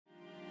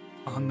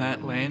On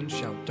that land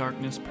shall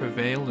darkness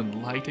prevail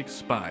and light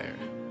expire.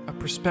 A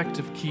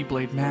prospective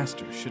Keyblade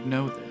master should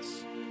know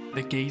this.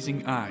 The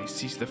gazing eye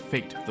sees the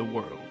fate of the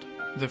world.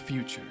 The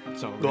future,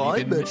 it's already I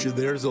been bet written. you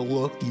there's a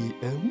lucky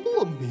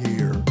emblem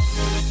here.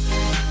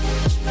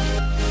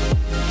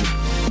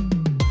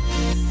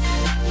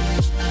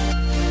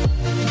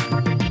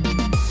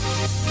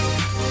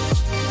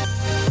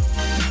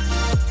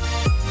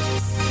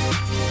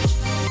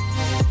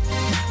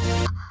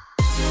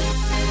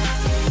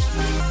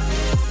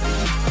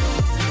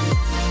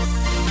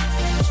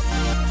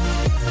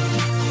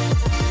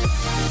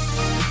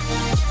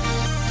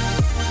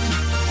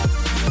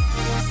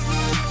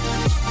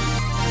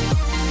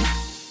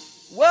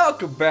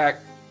 Welcome back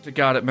to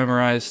Got It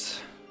Memorized,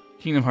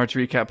 Kingdom Hearts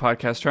recap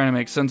podcast, trying to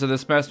make sense of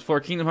this mess before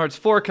Kingdom Hearts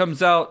 4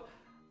 comes out.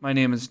 My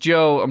name is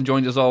Joe. I'm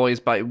joined as always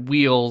by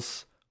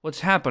Wheels. What's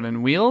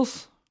happening,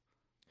 Wheels?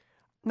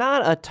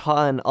 Not a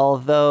ton,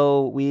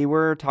 although we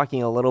were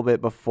talking a little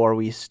bit before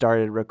we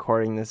started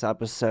recording this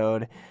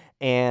episode,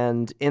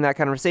 and in that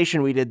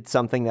conversation we did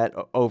something that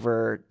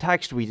over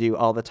text we do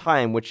all the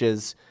time, which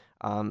is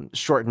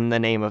shorten the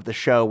name of the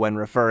show when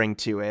referring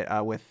to it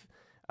with,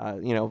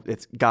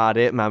 it's Got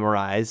It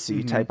Memorized, so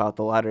you type out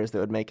the letters that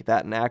would make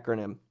that an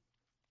acronym.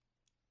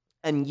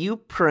 And you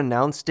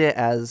pronounced it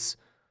as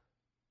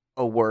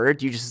a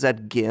word. You just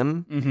said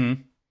GIM. Mm-hmm.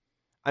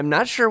 I'm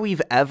not sure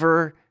we've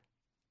ever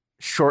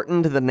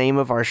shortened the name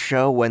of our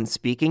show when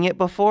speaking it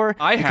before.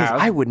 I because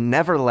have. I would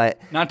never let.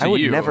 Not to I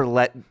would you. never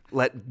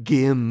let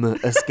GIM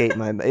escape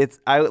my.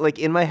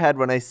 In my head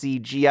when I see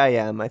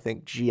GIM, I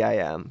think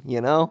GIM.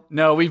 You know?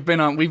 No, we've been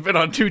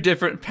on two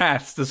different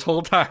paths this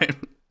whole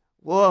time.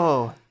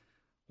 Whoa.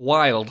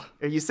 Wild.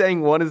 Are you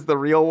saying one is the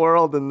real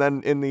world and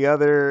then in the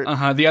other?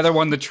 Uh-huh. The other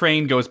one, the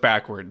train goes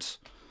backwards.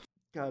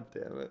 God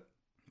damn it.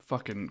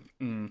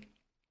 Fucking.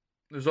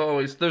 There's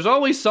always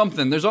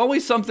something. There's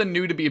always something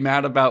new to be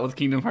mad about with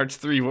Kingdom Hearts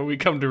 3 when we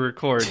come to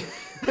record.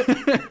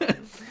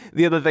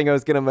 The other thing I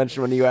was going to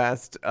mention when you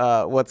asked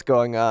what's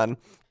going on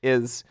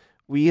is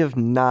we have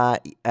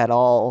not at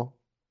all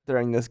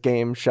during this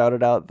game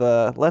shouted out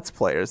the Let's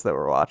Players that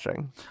we're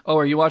watching. Oh,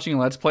 are you watching a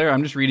Let's Player?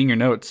 I'm just reading your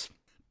notes.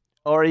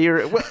 Or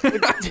you're...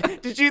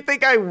 Did you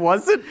think I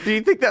wasn't? Do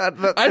you think that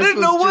I this didn't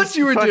was know what just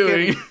you were fucking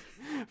doing.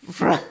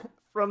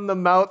 From the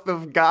mouth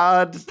of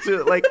God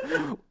to, like...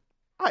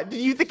 Do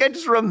you think I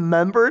just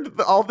remembered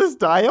all this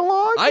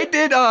dialogue? I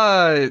did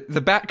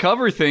the back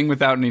cover thing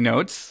without any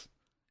notes.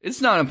 It's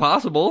not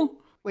impossible.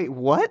 Wait,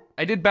 what?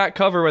 I did back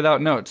cover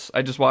without notes.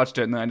 I just watched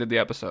it and then I did the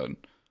episode.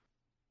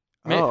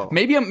 Oh.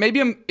 Maybe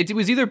it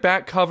was either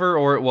back cover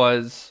or it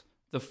was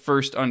the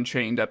first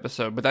Unchained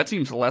episode, but that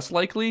seems less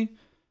likely.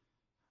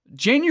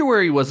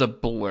 January was a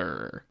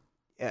blur.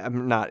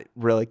 I'm not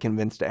really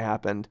convinced it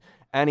happened.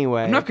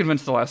 Anyway, I'm not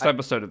convinced the last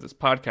episode of this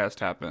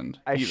podcast happened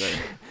either.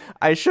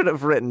 I should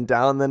have written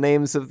down the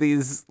names of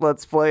these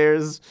Let's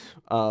Players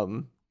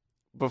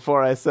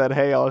before I said,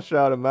 hey, I'll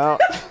shout them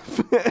out.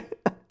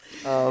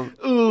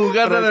 Ooh,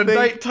 got another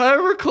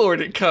nighttime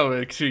recording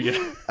coming to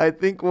you. I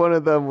think one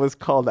of them was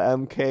called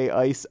MK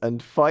Ice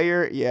and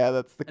Fire. Yeah,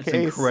 that's the That's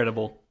case.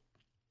 incredible.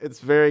 It's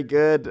very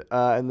good.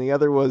 And the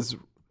other was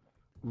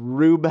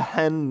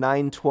Rubhen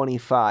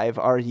 925,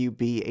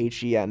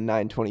 RUBHEN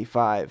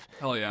 925.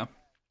 Hell yeah.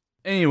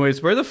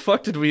 Anyways, where the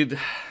fuck did we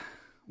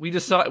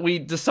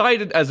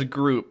decided as a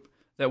group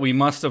that we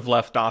must have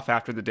left off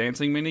after the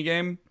dancing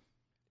minigame?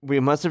 We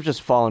must have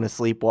just fallen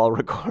asleep while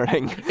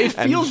recording. It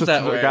feels just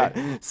that forgot.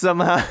 way.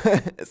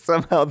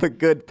 Somehow the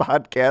good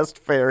podcast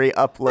fairy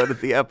uploaded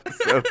the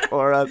episode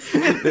for us.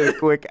 Did a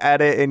quick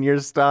edit in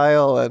your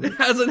style and It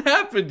hasn't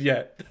happened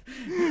yet.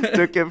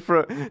 took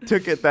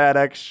it that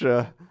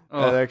extra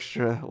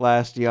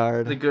last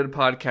yard. The good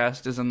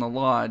podcast is in the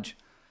lodge.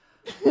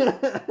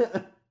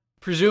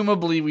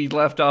 Presumably we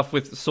left off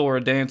with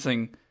Sora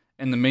dancing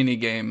in the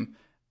minigame,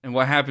 and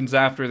what happens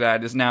after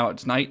that is now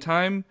it's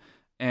nighttime,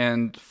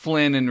 and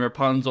Flynn and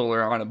Rapunzel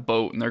are on a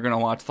boat, and they're going to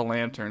watch the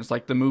lanterns.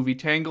 Like the movie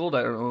Tangled,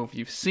 I don't know if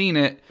you've seen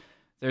it.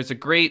 There's a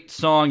great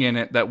song in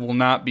it that will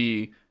not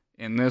be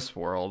in this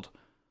world,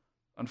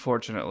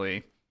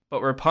 unfortunately.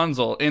 But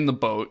Rapunzel, in the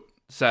boat,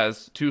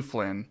 says to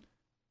Flynn,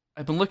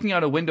 I've been looking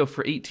out a window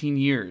for 18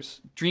 years,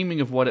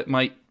 dreaming of what it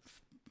might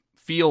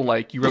feel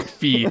like. You wrote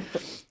fee.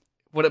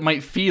 What it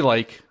might feel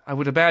like. I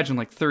would imagine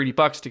like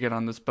 $30 to get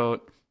on this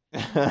boat.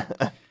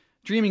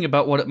 Dreaming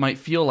about what it might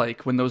feel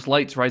like when those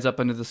lights rise up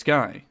into the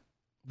sky.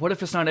 What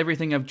if it's not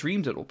everything I've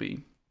dreamed it'll be?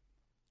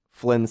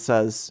 Flynn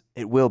says,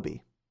 it will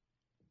be.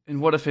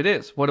 And what if it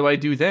is? What do I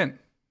do then?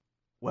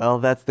 Well,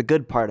 that's the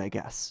good part, I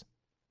guess.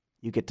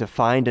 You get to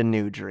find a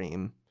new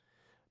dream.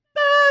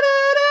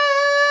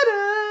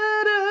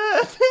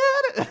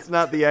 It's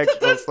not the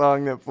actual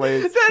song that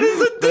plays. That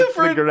is a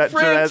different Jurassic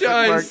Park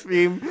franchise.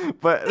 theme,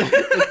 but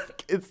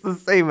it's the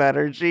same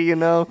energy, you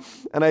know?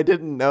 And I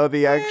didn't know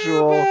the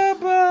actual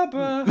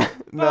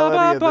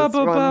melody of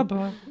this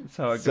one. That's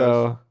how it goes.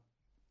 So,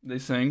 They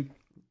sing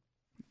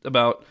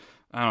about,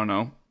 I don't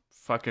know,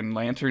 fucking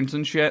lanterns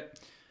and shit.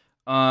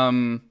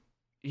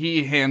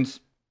 He hands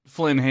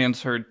Flynn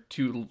hands her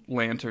 2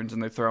 lanterns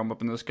and they throw them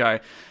up in the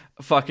sky.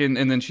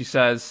 And then she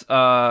says,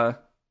 I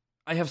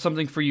have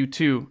something for you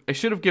too. I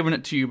should have given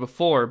it to you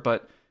before,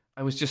 but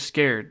I was just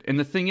scared. And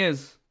the thing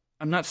is,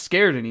 I'm not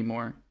scared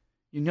anymore.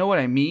 You know what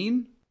I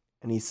mean?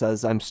 And he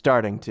says, I'm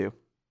starting to.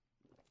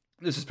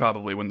 This is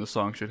probably when the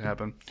song should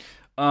happen.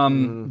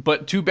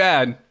 But too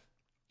bad.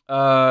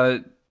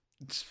 You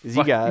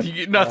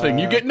get nothing.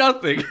 You get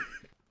nothing.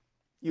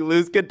 You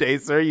lose good day,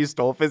 sir. You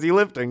stole fizzy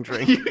lifting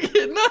drink. You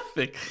get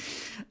nothing.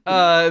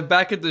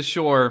 Back at the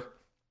shore,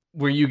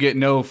 where you get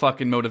no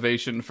fucking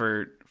motivation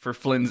for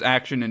Flynn's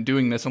action in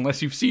doing this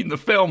unless you've seen the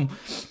film.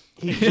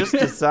 He just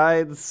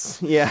decides,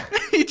 yeah.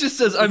 He just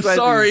says, I'm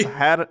sorry.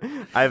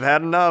 I've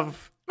had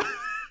enough.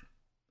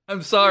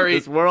 I'm sorry.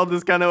 This world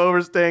is kind of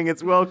overstaying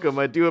its welcome.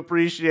 I do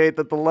appreciate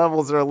that the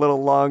levels are a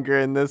little longer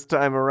in this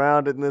time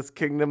around in this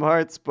Kingdom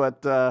Hearts,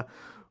 but I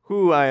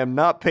am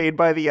not paid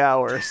by the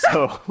hour,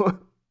 so...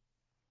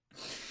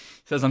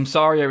 Says, I'm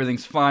sorry,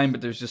 everything's fine,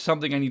 but there's just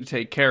something I need to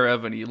take care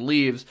of, and he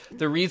leaves.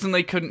 The reason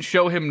they couldn't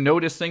show him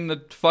noticing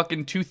the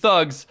fucking 2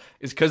 thugs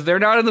is because they're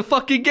not in the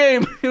fucking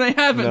game, and they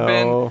haven't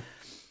been.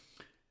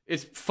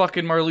 It's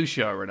fucking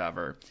Marluxia or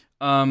whatever.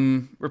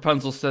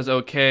 Rapunzel says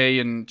okay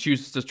and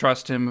chooses to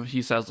trust him.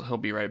 He says he'll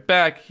be right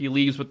back. He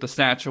leaves with the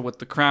satchel with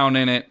the crown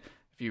in it,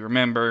 if you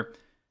remember.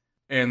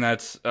 And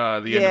that's the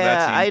end of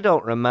that scene. I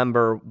don't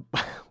remember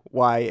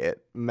why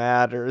it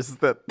matters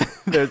that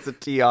there's a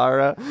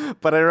tiara,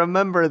 but I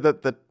remember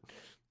that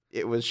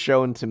it was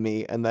shown to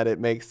me and that it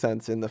makes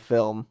sense in the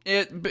film.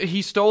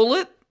 He stole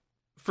it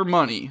for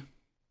money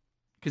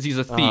because he's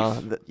a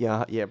thief.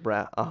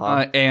 Brat.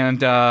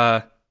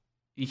 And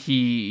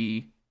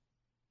he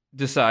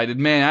decided,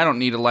 man, I don't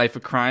need a life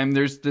of crime.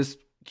 There's this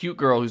cute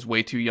girl who's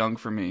way too young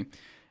for me.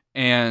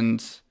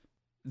 And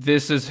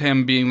this is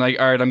him being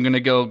like, all right, I'm going to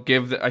go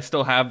I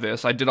still have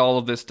this. I did all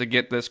of this to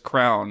get this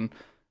crown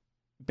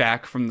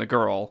back from the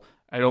girl.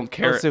 I don't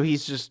care. So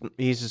he's just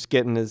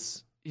getting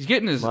his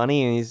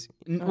money and he's...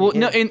 Well,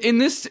 no, in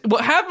this,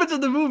 what happens in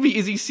the movie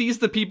is he sees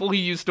the people he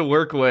used to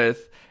work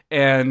with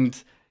and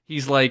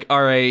he's like,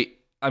 all right,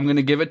 I'm going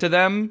to give it to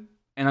them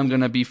and I'm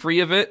going to be free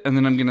of it and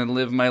then I'm going to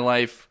live my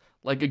life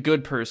like a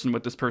good person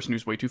with this person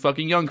who's way too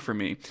fucking young for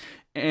me.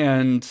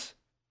 And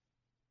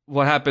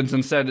what happens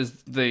instead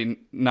is they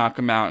knock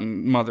him out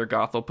and Mother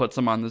Gothel puts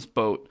him on this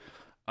boat.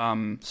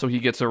 So he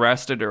gets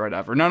arrested or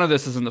whatever. None of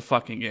this is in the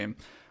fucking game.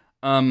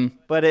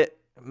 But it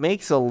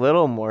makes a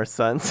little more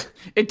sense.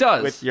 It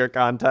does. With your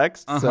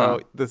context.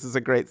 So this is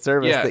a great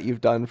service that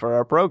you've done for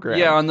our program.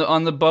 Yeah,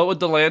 on the boat with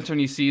the lantern,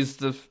 he sees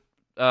the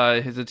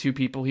 2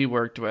 people he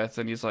worked with,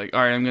 and he's like,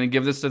 all right, I'm going to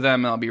give this to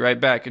them, and I'll be right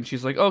back. And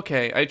she's like,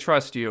 okay, I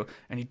trust you.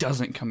 And he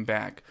doesn't come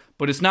back.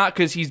 But it's not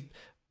because he's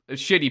a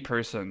shitty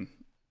person.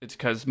 It's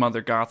because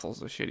Mother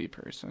Gothel's a shitty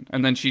person.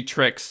 And then she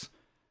tricks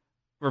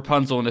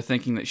Rapunzel into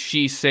thinking that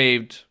she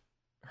saved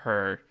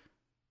her,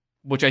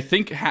 which I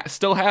think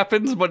still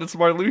happens, but it's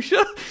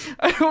Marluxia.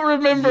 I don't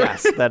remember.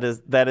 Yes,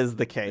 that is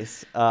the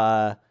case.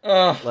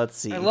 Let's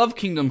see. I love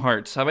Kingdom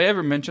Hearts. Have I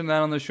ever mentioned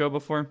that on the show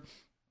before?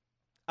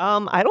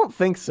 I don't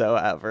think so,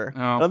 ever.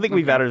 Oh, I don't think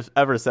we've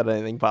ever said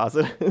anything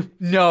positive.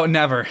 No,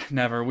 never.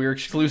 We're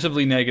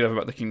exclusively negative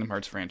about the Kingdom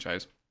Hearts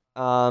franchise.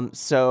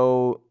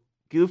 So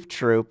Goof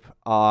Troop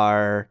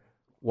are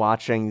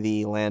watching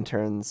the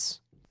lanterns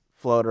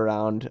float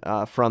around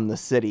from the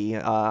city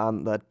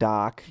on the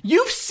dock.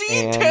 You've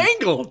seen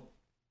Tangled!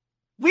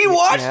 We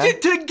watched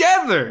it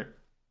together!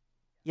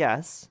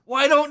 Yes.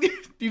 Why don't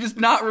you just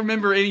not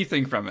remember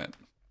anything from it?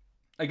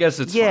 I guess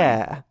it's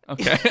fine.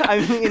 Okay.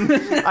 I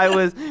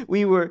mean,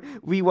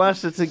 we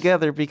watched it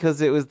together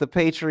because it was the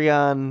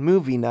Patreon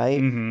movie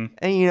night. Mm-hmm.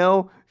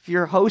 And if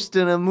you're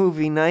hosting a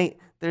movie night,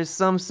 there's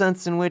some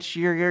sense in which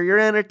you're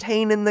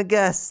entertaining the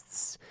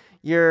guests.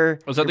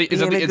 Is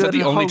that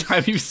the only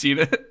time you've seen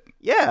it?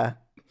 Yeah.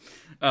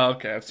 Oh,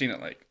 okay. I've seen it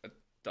like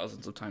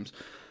dozens of times.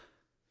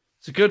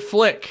 It's a good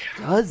flick.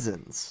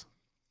 Dozens.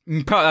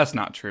 Probably, that's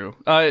not true.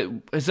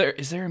 Is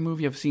there a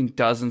movie I've seen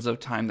dozens of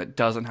times that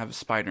doesn't have a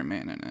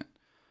Spider-Man in it?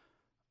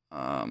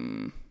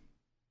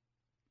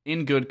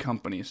 In Good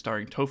Company,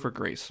 starring Topher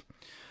Grace.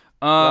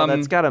 Well,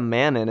 that's got a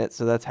man in it,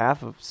 so that's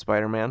half of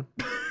Spider-Man.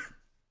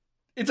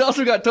 It's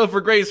also got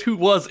Topher Grace, who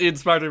was in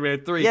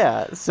Spider-Man 3.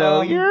 Yeah,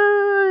 so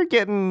you're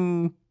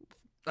getting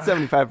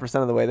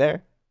 75% of the way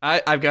there.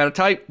 I've got a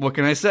type. What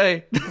can I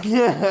say?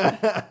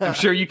 I'm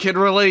sure you can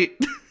relate.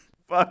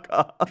 Fuck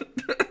off.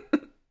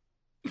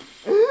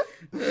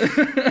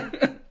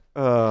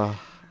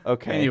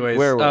 Okay. Anyways,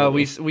 where were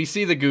we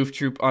see the Goof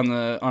Troop on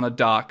a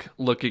dock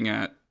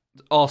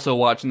also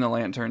watching the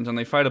lanterns, and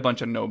they fight a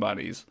bunch of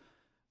nobodies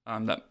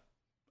that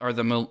are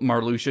the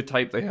Marluxia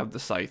type. They have the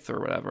scythe or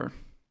whatever.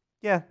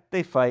 Yeah,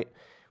 they fight.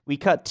 We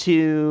cut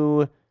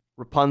to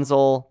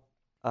Rapunzel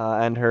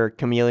and her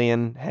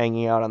chameleon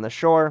hanging out on the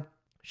shore.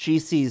 She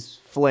sees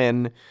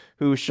Flynn,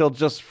 who she'll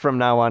just from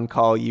now on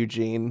call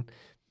Eugene.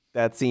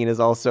 That scene is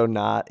also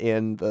not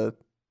in the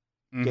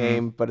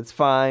game, but it's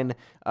fine.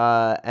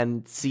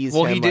 And sees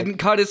him. Well, he didn't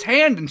cut his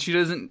hand, and she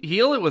doesn't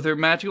heal it with her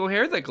magical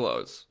hair that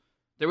glows.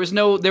 There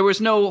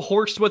was no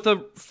horse with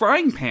a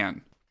frying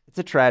pan. It's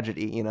a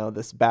tragedy,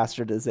 this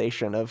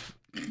bastardization of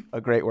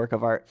a great work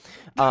of art.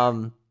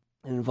 It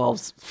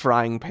involves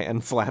frying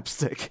pan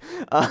slapstick.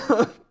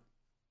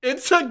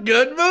 It's a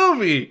good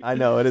movie. I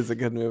know, it is a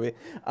good movie.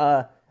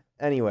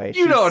 Anyway.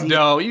 You don't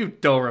know. You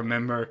don't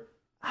remember.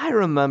 I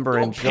remember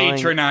Don't enjoying...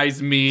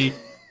 patronize me.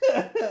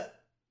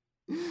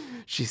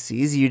 She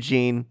sees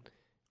Eugene.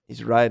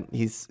 He's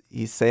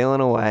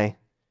sailing away.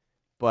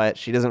 But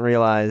she doesn't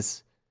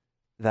realize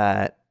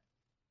that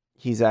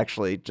he's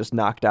actually just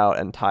knocked out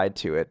and tied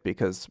to it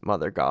because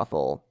Mother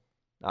Gothel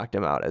knocked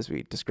him out, as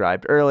we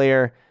described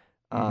earlier.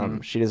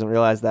 She doesn't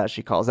realize that.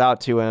 She calls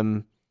out to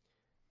him.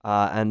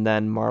 And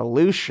then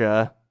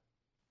Marluxia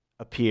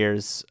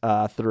appears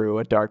through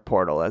a dark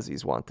portal, as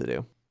he's wont to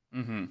do.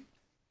 Mm-hmm.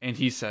 And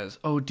he says,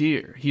 "Oh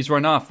dear, he's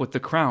run off with the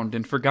crown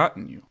and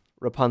forgotten you."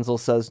 Rapunzel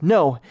says,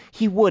 "No,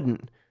 he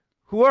wouldn't.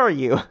 Who are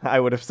you?" I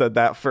would have said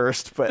that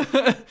first,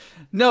 but...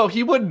 No,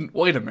 he wouldn't.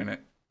 Wait a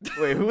minute.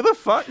 Wait, who the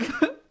fuck?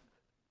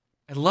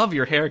 I love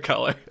your hair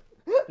color.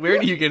 Where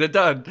do you get it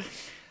done?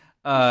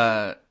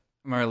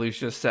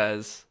 Marluxia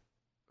says,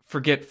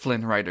 "Forget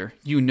Flynn Rider.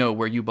 You know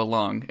where you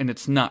belong, and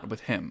it's not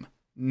with him.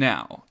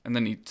 Now." And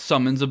then he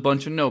summons a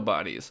bunch of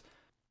nobodies.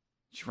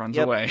 She runs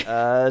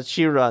away.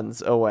 She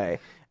runs away.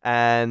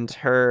 And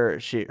her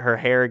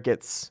hair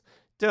gets...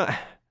 Don't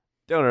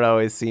it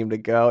always seem to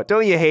go?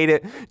 Don't you hate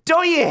it?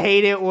 Don't you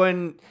hate it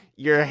when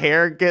your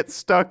hair gets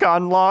stuck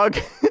on log?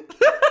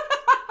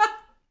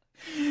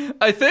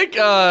 I think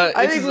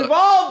we've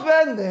all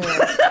been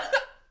there.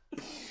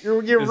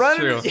 You're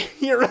running. True.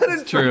 You're running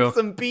It's from true.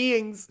 some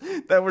beings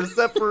that were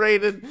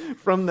separated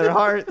from their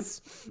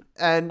hearts,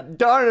 and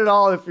darn it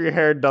all if your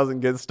hair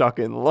doesn't get stuck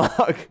in the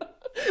log.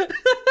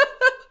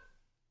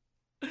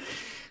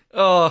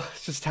 Oh,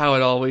 it's just how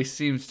it always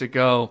seems to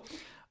go.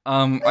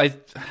 I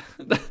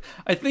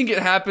think it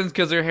happens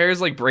because her hair is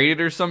like braided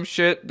or some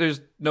shit.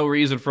 There's no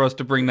reason for us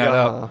to bring that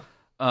up.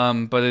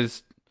 But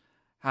it's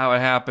how it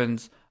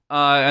happens.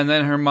 And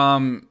then her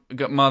mom,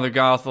 Mother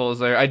Gothel, is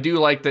there. I do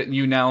like that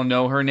you now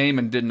know her name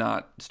and did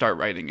not start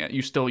writing it.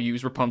 You still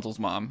use Rapunzel's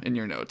mom in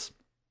your notes.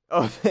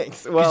 Oh,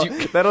 thanks. Well,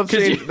 that'll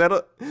change.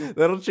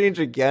 That'll change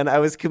again. I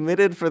was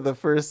committed for the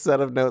first set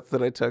of notes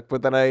that I took,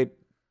 but then I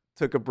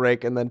took a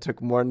break and then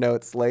took more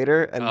notes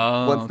later. And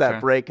once that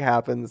break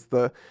happens,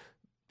 the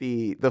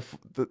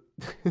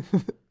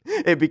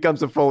it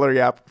becomes a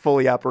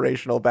fully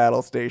operational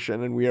battle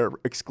station, and we are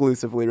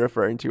exclusively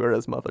referring to her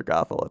as Mother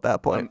Gothel at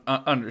that point.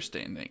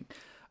 Understanding.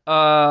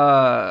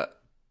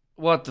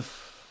 What the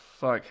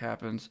fuck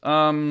happens?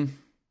 I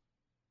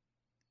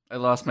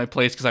lost my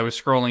place because I was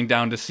scrolling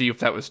down to see if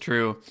that was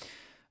true.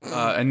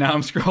 And now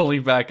I'm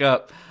scrolling back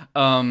up.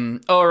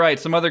 All right,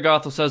 so Mother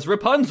Gothel says,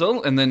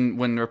 "Rapunzel," and then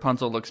when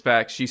Rapunzel looks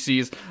back, she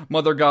sees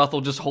Mother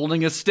Gothel just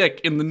holding a stick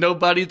and the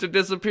nobodies are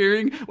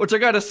disappearing, which I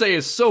gotta say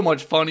is so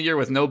much funnier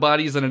with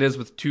nobodies than it is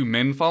with two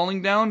men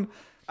falling down.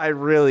 I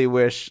really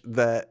wish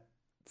that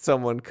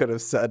someone could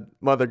have said,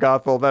 "Mother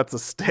Gothel, that's a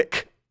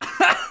stick."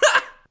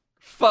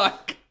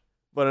 Fuck.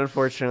 But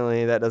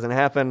unfortunately, that doesn't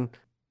happen.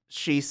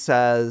 She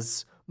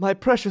says, "My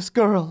precious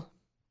girl."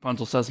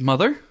 Rapunzel says,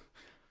 "Mother?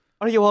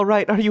 Are you all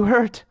right? Are you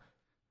hurt?"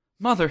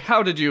 Mother,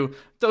 how did you?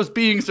 Those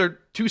beings are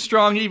too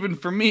strong even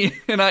for me,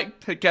 and I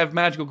have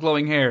magical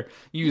glowing hair.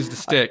 Use the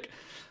stick."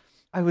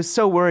 I was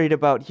so worried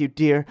about you,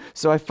 dear,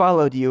 so I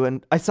followed you,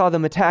 and I saw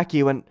them attack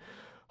you, and...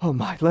 Oh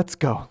my, let's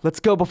go. Let's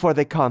go before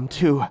they come,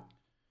 too.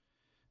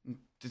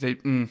 They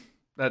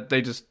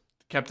just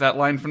kept that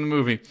line from the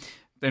movie.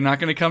 They're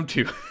not going to come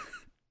too.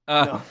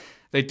 No.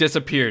 They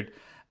disappeared.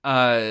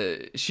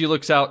 She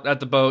looks out at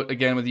the boat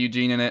again with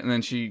Eugene in it, and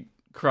then she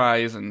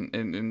cries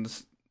and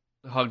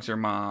hugs her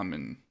mom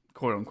and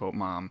quote-unquote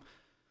mom.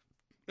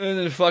 And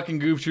there's a fucking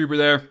Goof Trooper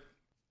there.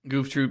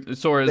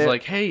 Sora's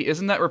like, "Hey,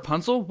 isn't that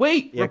Rapunzel?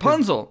 Wait, yeah,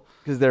 Rapunzel!"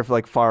 Because they're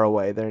like far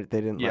away. They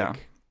didn't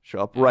show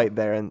up right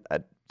there, and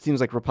it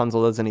seems like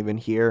Rapunzel doesn't even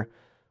hear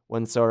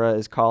when Sora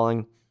is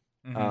calling.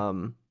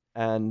 Mm-hmm.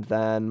 And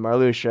then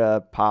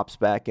Marluxia pops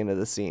back into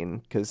the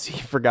scene because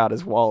he forgot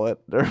his wallet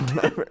or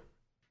whatever.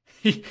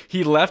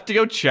 He left to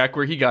go check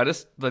where he got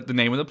the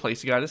name of the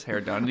place he got his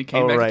hair done, and he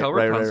came back to tell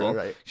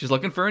Rapunzel she's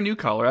looking for a new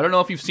color. I don't know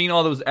if you've seen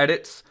all those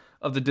edits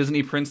of the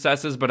Disney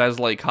princesses, but as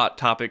like Hot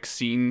Topic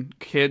scene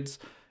kids,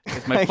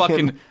 it's my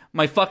fucking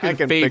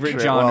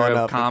favorite genre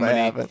of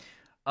comedy.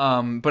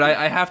 But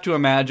I have to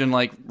imagine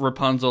like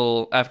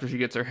Rapunzel after she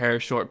gets her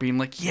hair short being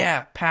like,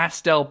 "Yeah,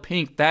 pastel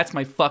pink, that's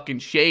my fucking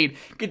shade.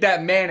 Get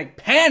that manic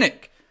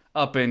panic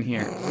up in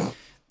here."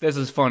 This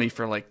is funny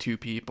for like two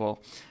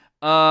people.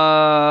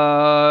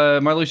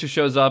 Marluxia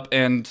shows up,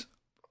 and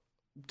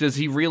does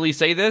he really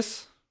say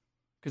this?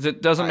 Because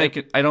it doesn't make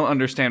it. I don't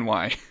understand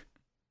why.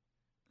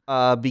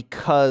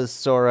 Because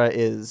Sora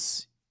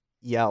is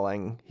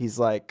yelling. He's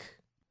like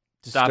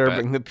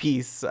disturbing the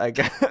peace, I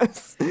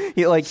guess.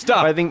 He like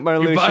stop. I think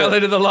Marluxia you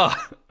violated the law.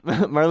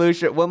 What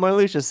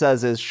Marluxia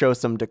says is show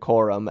some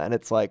decorum, and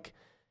it's like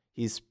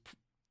he's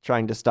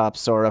trying to stop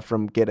Sora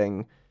from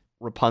getting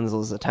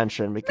Rapunzel's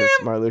attention because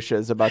Marluxia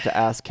is about to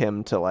ask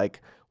him to like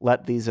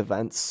let these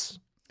events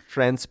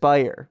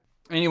transpire.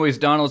 Anyways,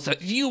 Donald says,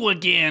 "You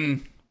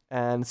again."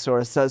 And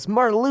Sora says,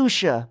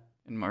 Marluxia.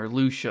 And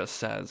Marluxia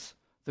says,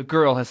 "The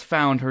girl has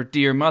found her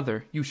dear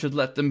mother. You should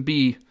let them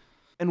be."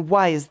 And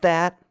why is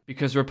that?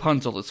 Because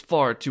Rapunzel is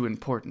far too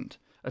important.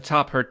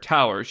 Atop her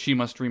tower, she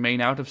must remain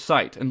out of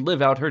sight and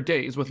live out her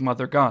days with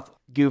Mother Gothel.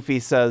 Goofy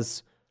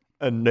says,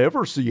 And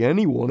never see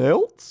anyone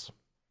else?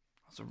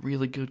 That's a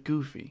really good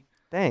Goofy.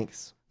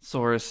 thanks.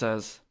 Sora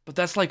says, "But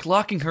that's like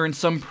locking her in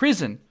some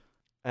prison."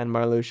 And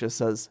Marluxia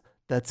says,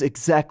 that's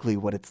exactly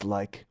what it's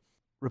like.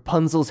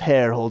 Rapunzel's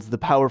hair holds the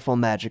powerful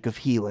magic of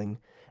healing.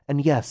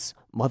 And yes,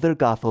 Mother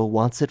Gothel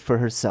wants it for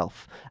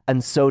herself,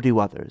 and so do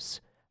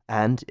others.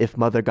 And if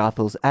Mother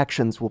Gothel's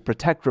actions will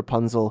protect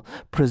Rapunzel,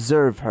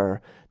 preserve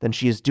her, then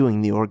she is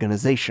doing the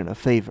organization a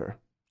favor.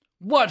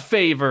 What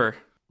favor?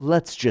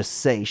 Let's just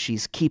say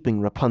she's keeping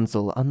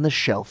Rapunzel on the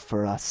shelf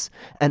for us,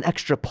 an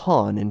extra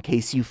pawn in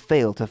case you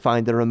fail to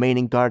find the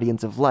remaining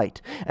Guardians of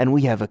Light, and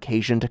we have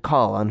occasion to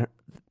call on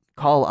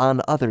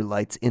other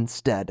lights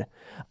instead.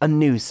 A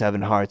new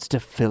Seven Hearts to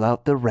fill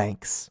out the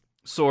ranks.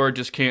 Sora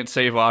just can't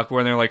save Aqua,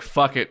 and they're like,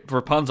 "Fuck it,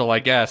 Rapunzel, I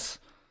guess."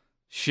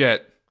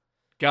 Shit.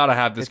 Gotta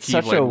have this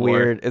Keyblade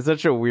War. It's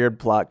such a weird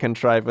plot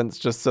contrivance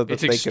just so that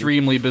It's they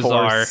extremely can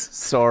bizarre. force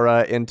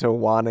Sora into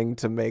wanting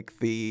to make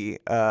the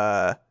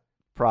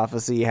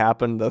prophecy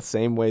happen the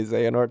same way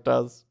Xehanort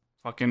does.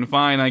 Fucking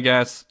fine, I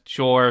guess.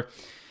 Sure.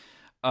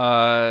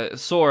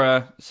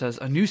 Sora says,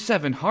 "A new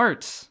Seven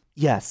Hearts."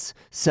 Yes,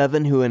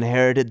 7 who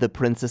inherited the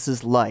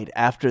princess's light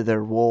after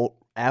their role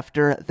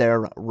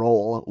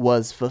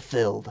was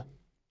fulfilled.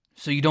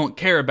 So you don't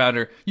care about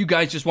her. You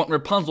guys just want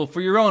Rapunzel for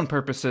your own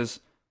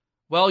purposes.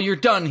 Well, you're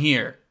done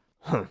here.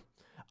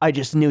 I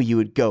just knew you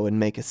would go and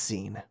make a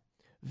scene.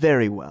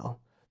 Very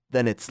well.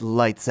 Then it's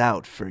lights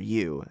out for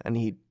you. And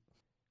he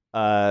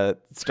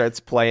starts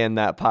playing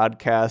that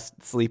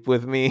podcast, Sleep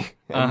With Me.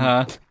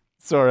 Uh-huh.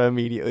 Sora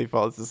immediately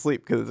falls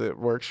asleep because it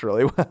works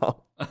really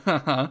well.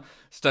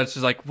 Stutz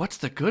is like, "What's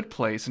the good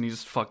place?" And he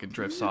just fucking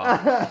drifts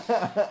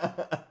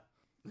off.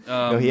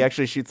 No, he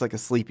actually shoots like a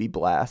sleepy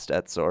blast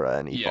at Sora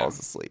and he Yeah. falls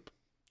asleep.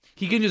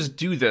 He can just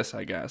do this,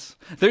 I guess.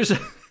 There's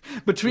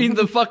between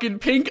the fucking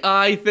pink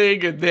eye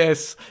thing and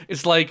this,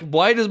 it's like,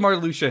 why does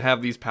Marluxia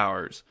have these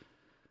powers?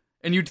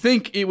 And you'd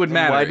think it would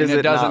matter, why does and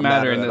it it not doesn't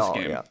matter matter in at this all?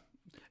 game. Yeah.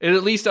 It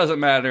at least doesn't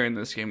matter in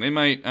this game. They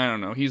might, I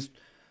don't know. He's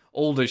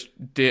oldish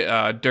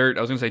dirt.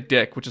 I was gonna say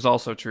dick, which is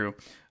also true.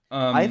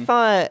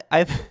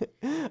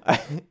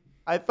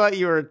 I thought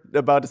you were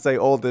about to say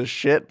old as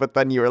shit, but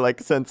then you were like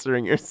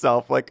censoring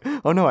yourself, like,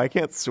 oh no, I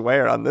can't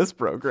swear on this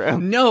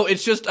program. No,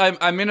 it's just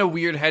I'm in a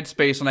weird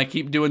headspace, and I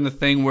keep doing the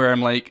thing where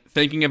I'm like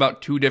thinking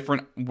about two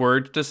different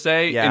words to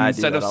say, Yeah, and I do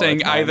instead that of all the saying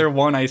time. either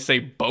one, I say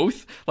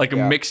both, like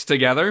Yeah. mixed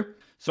together.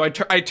 So I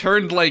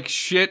turned like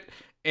shit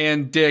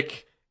and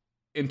dick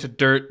into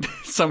dirt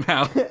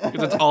somehow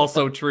because it's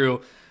also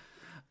true.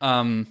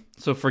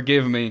 So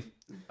forgive me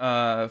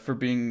for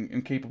being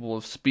incapable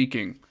of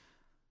speaking.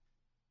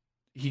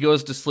 He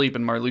goes to sleep,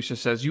 and Marluxia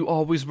says, "You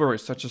always were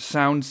such a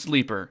sound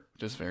sleeper,"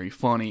 which is very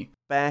funny.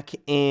 Back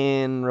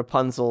in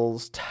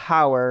Rapunzel's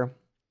tower,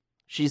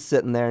 she's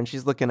sitting there and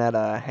she's looking at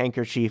a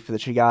handkerchief that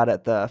she got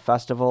at the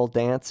festival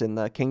dance in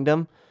the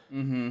kingdom.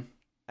 Mm-hmm.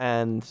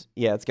 And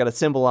yeah, it's got a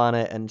symbol on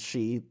it, and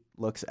she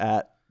looks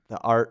at the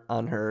art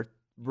on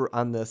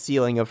the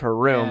ceiling of her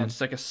room. And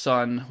it's like a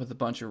sun with a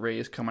bunch of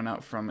rays coming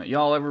out from it.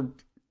 Y'all ever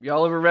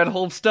read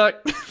Homestuck?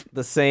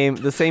 The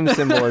same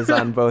symbol is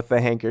on both the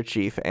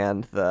handkerchief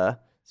and the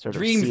sort of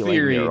Dream ceiling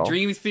Theory, mural.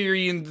 Dream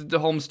Theory, and the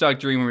Homestuck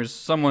Dreamers.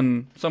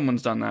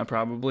 Someone's done that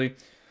probably.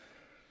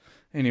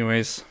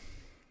 Anyways,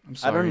 I'm I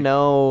sorry. don't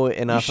know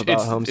enough about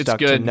it's Homestuck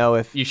to good. know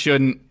if You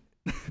shouldn't.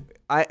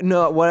 what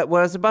I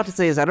was about to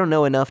say is I don't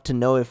know enough to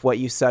know if what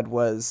you said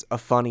was a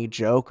funny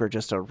joke or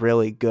just a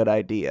really good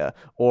idea,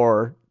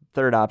 or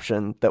third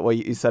option that what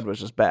you said was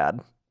just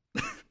bad.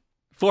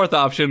 Fourth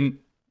option,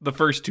 the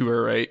first two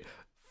are right.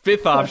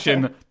 Fifth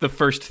option, the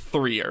first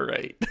three are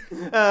right.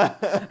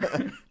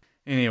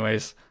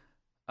 Anyways,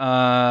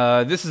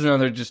 this is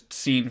another just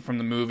scene from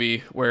the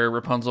movie where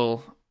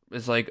Rapunzel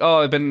is like,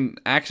 "Oh, I've been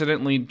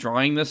accidentally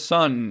drawing the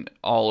sun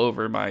all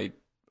over my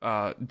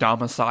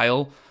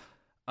domicile,"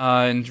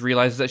 and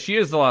realizes that she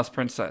is the lost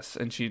princess,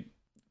 and she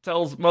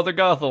tells Mother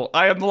Gothel,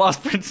 "I am the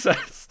lost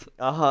princess."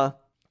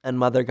 And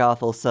Mother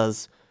Gothel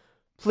says,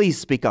 "Please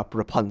speak up,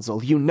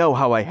 Rapunzel. You know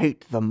how I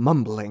hate the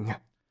mumbling."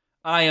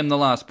 "I am the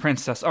lost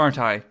princess, aren't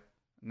I?"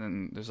 And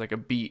then there's like a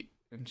beat,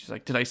 and she's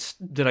like,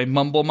 Did I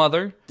mumble,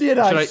 Mother? Did Should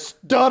I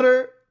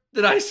stutter?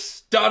 Did I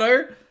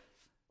stutter?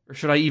 Or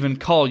should I even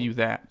call you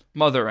that?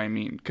 Mother, I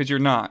mean, because you're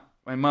not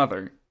my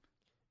mother."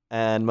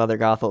 And Mother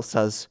Gothel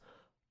says,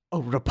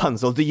 "Oh,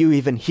 Rapunzel, do you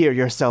even hear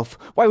yourself?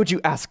 Why would you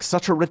ask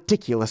such a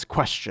ridiculous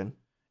question?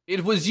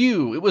 "It was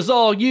you. It was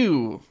all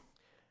you."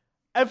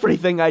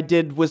 Everything I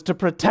did was to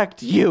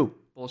protect you."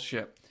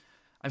 Bullshit.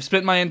 "I've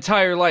spent my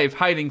entire life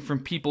hiding from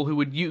people who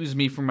would use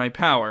me for my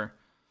power,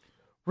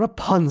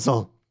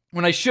 Rapunzel,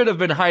 when I should have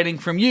been hiding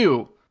from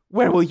you.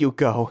 where will you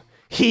go?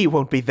 He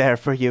won't be there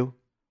for you.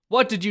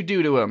 What did you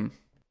do to him?"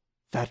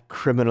 That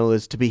criminal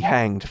is to be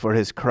hanged for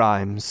his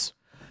crimes.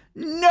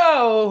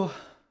 No!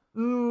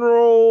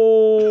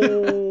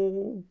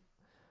 No!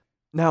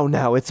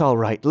 Now, it's all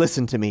right.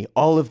 Listen to me.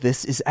 All of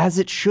this is as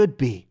it should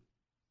be.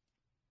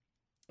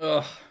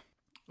 Ugh.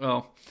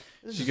 Well,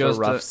 This she is goes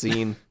a rough to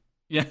scene.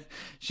 yeah,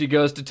 she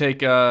goes to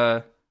take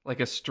like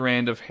a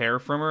strand of hair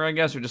from her, I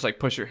guess, or just like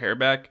push her hair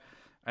back.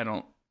 I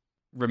don't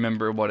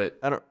remember what it.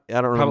 I don't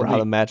remember how Probably-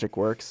 the magic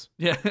works.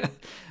 Yeah,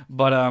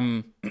 but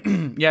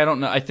yeah, I don't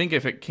know. I think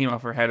if it came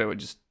off her head, it would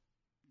just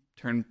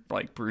turn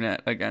like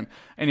brunette again.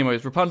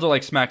 Anyways, Rapunzel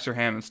like smacks her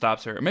hand and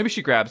stops her. Or maybe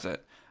she grabs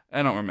it.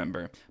 I don't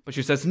remember. But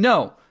she says,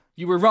 "No,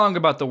 you were wrong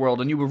about the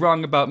world, and you were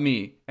wrong about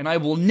me, and I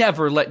will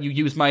never let you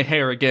use my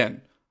hair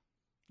again."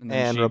 then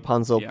And she-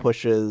 Rapunzel yeah.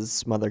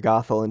 pushes Mother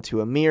Gothel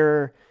into a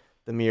mirror.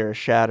 The mirror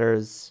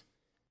shatters,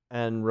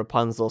 and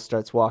Rapunzel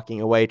starts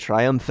walking away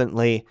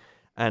triumphantly.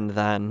 And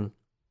then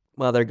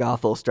Mother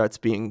Gothel starts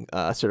being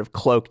sort of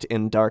cloaked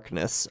in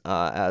darkness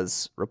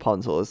as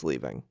Rapunzel is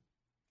leaving.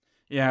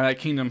 Yeah, that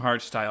Kingdom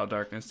Hearts style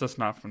darkness. That's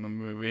not from the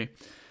movie.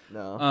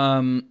 No.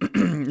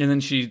 And then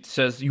she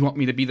says, "You want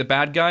me to be the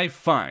bad guy?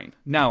 Fine.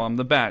 Now I'm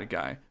the bad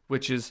guy,"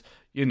 which is,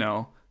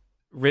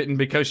 written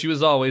because she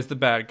was always the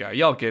bad guy.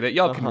 Y'all get it.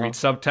 Y'all can read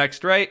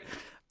subtext, right?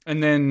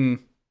 And then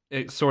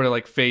it sort of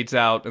like fades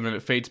out, and then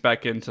it fades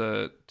back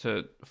into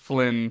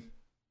Flynn,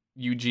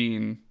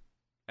 Eugene,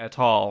 et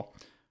al.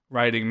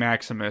 Riding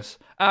Maximus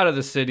out of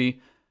the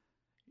city.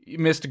 You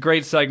missed a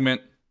great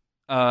segment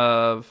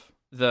of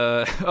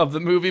the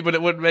movie, but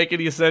it wouldn't make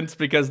any sense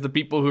because the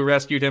people who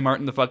rescued him aren't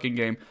in the fucking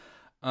game.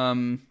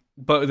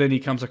 But then he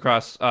comes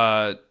across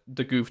the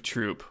Goof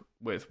Troop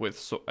with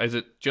is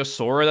it just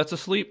Sora that's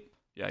asleep?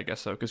 Yeah, I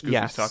guess so, because Goofy's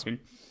Yes. talking.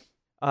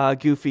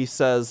 Goofy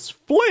says,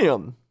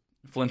 Flynn.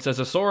 Flynn says,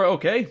 "Is Sora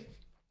okay?"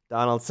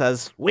 Donald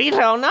says, we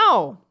don't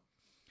know.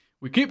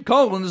 "We keep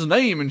calling his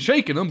name and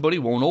shaking him, but he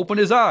won't open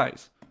his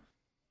eyes."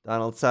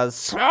 Donald says,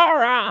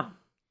 Sora.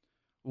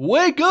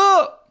 "Wake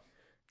up!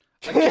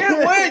 I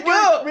can't wake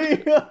up!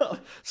 Me up.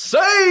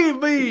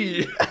 Save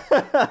me!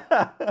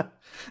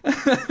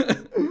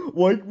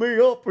 Wake me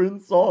up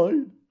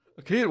inside.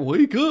 I can't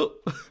wake up."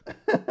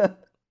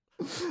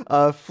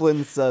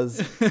 Flynn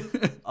says,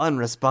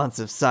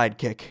 unresponsive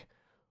sidekick.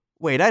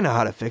 Wait, I know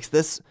how to fix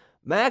this.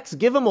 Max,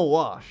 give him a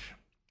wash.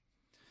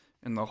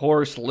 And the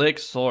horse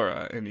licks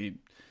Sora, and he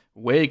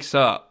wakes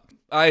up.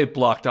 I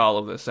blocked all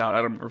of this out. I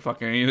don't remember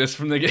fucking any of this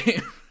from the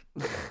game.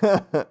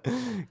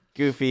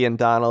 Goofy and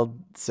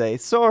Donald say,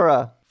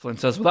 Sora. Flynn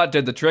says, "Well, that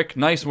did the trick.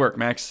 Nice work,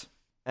 Max."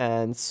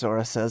 And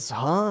Sora says,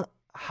 huh?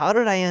 How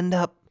did I end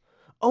up?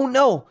 Oh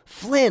no,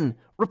 Flynn,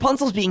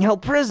 Rapunzel's being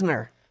held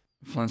prisoner.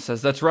 Flynn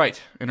says, "That's right,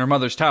 in her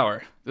mother's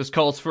tower. This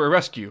calls for a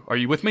rescue. Are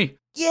you with me?"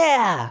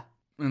 Yeah.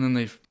 And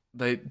then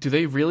do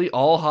they really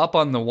all hop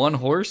on the one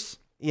horse?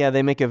 Yeah,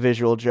 they make a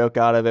visual joke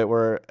out of it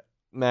where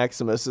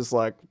Maximus is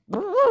like,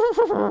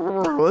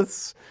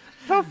 it's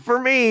tough for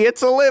me,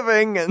 it's a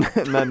living. And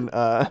then,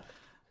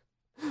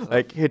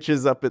 like,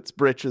 hitches up its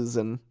britches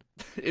and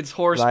It's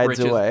horse rides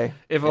britches. away.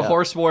 If a Yeah.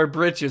 horse wore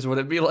britches, would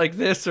it be like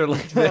this or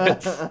like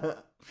this?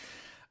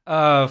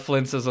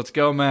 Flynn says, "Let's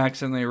go,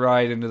 Max," and they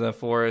ride into the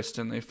forest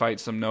and they fight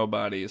some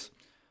nobodies.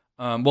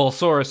 Well,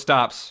 Sora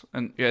stops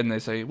and they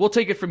say, "We'll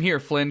take it from here,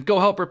 Flynn. Go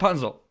help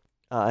Rapunzel."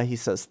 He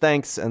says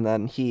thanks, and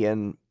then he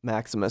and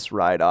Maximus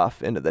ride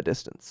off into the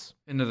distance.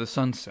 Into the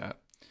sunset.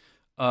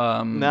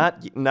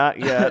 Not yet.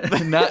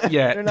 Not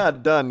yet. They're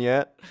not done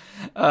yet.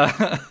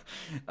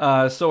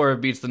 Sora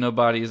beats the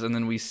nobodies, and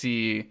then we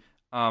see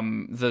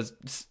the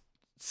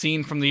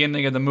scene from the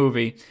ending of the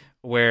movie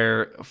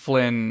where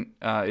Flynn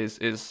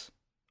is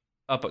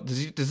up.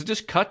 Does it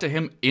just cut to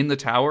him in the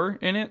tower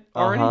in it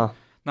already? Uh-huh.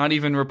 Not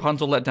even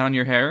Rapunzel let down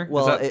your hair?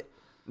 Well,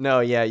 no,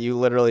 yeah, you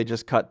literally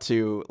just cut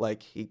to,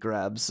 like, he's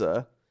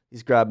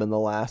grabbing the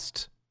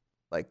last,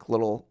 like,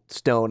 little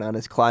stone on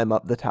his climb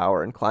up the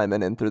tower and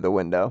climbing in through the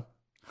window.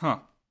 Huh.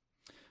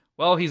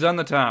 Well, he's on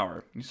the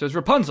tower. He says,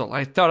 "Rapunzel,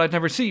 I thought I'd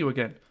never see you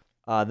again."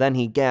 Then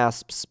he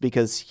gasps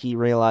because he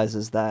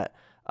realizes that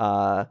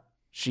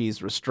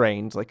she's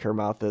restrained, like her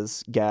mouth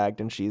is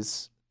gagged and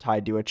she's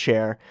tied to a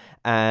chair.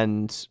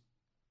 And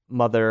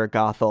Mother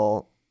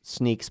Gothel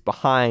sneaks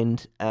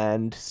behind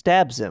and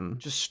stabs him.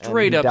 Just and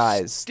straight he up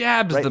dies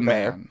stabs right the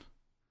there. man.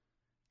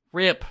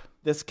 Rip.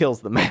 This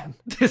kills the man.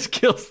 This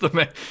kills the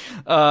man.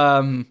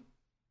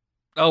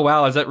 Oh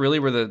wow, is that really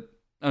where the?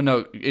 Oh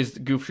no, is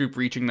Goof Troop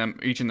reaching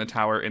the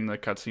tower in the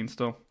cutscene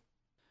still?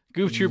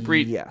 Goof Troop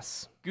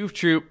Yes. Goof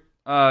Troop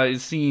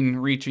is seen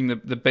reaching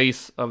the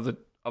base of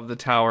the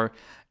tower,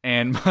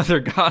 and Mother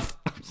Goth.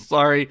 I'm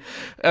sorry,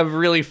 I'm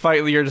really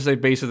fighting here to say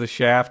base of the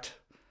shaft,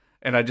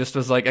 and I just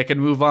was like, I can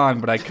move on,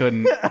 but I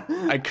couldn't.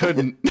 I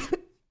couldn't.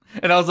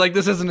 And I was like,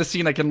 this isn't a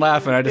scene I can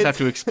laugh at. I just have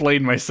to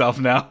explain myself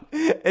now.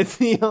 Is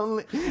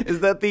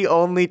that the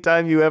only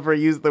time you ever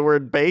use the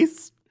word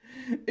base?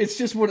 It's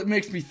just what it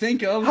makes me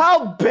think of.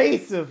 How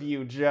base of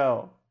you,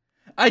 Joe.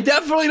 I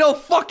definitely don't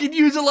fucking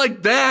use it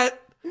like that.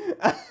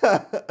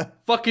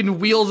 Fucking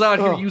Wheels out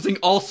here using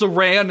also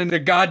ran in their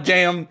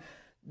goddamn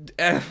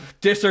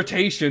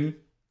dissertation.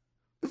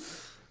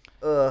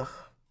 Ugh.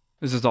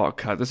 This is all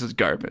cut. This is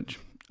garbage.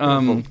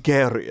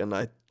 Vulgarian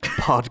I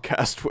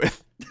podcast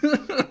with.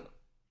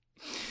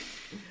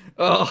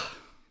 Oh.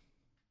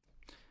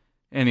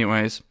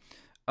 Anyways,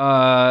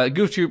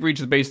 Goof Troop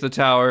reaches the base of the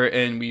tower,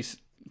 and we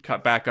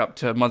cut back up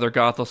to Mother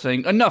Gothel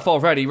saying, "Enough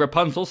already,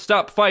 Rapunzel.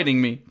 Stop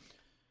fighting me."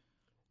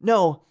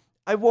 No,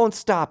 I won't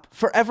stop.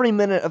 For every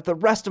minute of the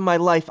rest of my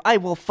life, I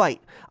will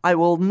fight. I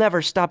will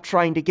never stop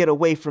trying to get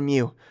away from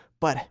you.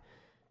 But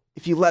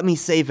if you let me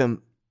save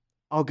him,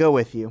 I'll go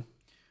with you.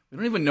 We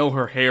don't even know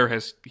her hair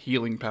has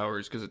healing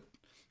powers because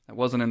that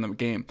wasn't in the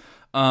game.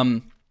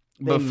 But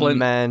They Flynn,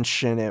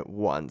 mention it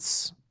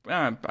once.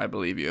 I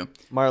believe you.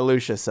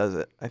 Marluxia says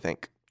it, I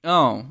think.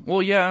 Oh,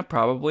 well, yeah,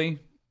 probably.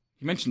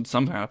 You mentioned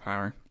some kind of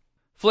power.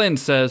 Flynn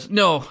says,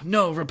 No,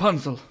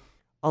 Rapunzel.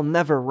 I'll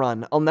never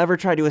run. I'll never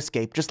try to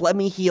escape. Just let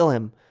me heal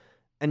him.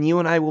 And you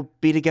and I will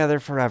be together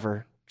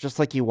forever, just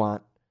like you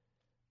want.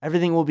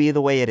 Everything will be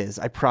the way it is,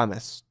 I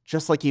promise.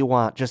 Just like you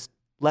want. Just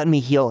let me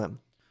heal him.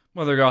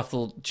 Mother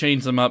Gothel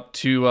chains him up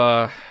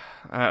to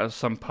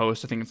some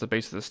post, I think it's the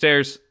base of the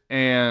stairs,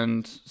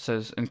 and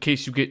says, "In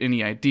case you get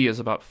any ideas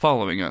about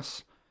following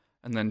us."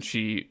 And then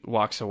she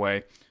walks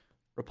away.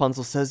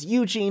 Rapunzel says,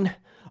 Eugene.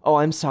 Oh,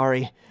 I'm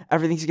sorry.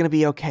 Everything's going to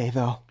be okay,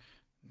 though.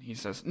 He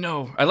says,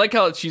 "No." I like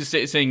how she's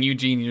saying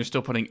Eugene, and you're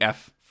still putting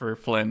F for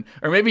Flynn.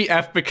 Or maybe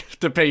F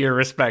to pay your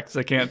respects,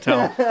 I can't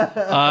tell.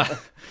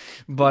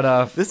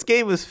 But This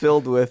game is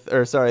filled with,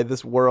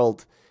 this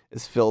world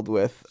is filled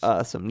with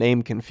some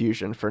name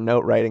confusion for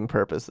note writing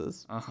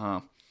purposes.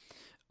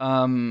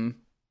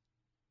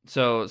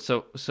 So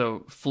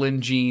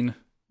Flynn Jean,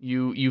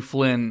 you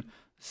Flynn,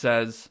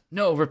 says,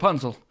 "No,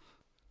 Rapunzel.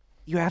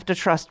 You have to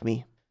trust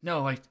me.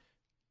 No, I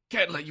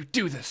can't let you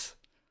do this.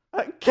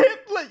 I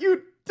can't let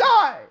you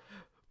die.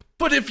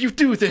 But if you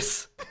do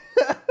this,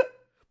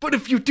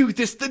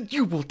 then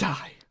you will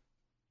die.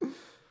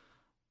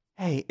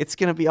 Hey, it's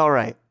going to be all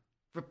right.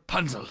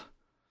 Rapunzel,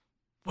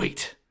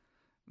 wait."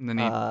 And then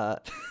he,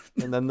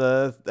 And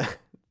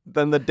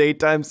then the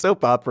daytime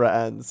soap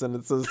opera ends, and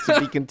it says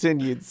to be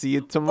continued. See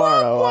you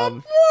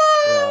tomorrow.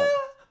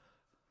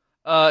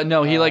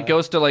 No, he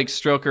goes to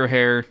stroke her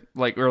hair,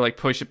 or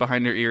push it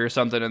behind her ear or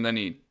something, and then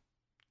he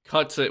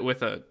cuts it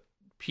with a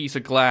piece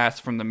of glass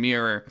from the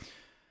mirror.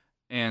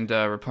 And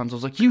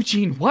Rapunzel's like,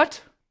 "Eugene,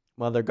 what?"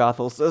 Mother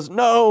Gothel says,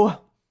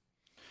 no.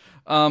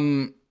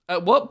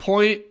 At what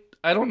point?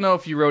 I don't know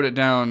if you wrote it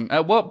down.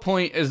 At what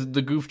point is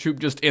the Goof Troop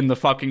just in the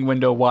fucking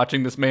window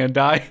watching this man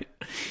die?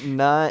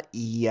 Not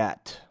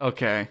yet.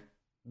 Okay.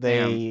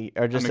 They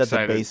are just I'm at the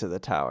excited. base of the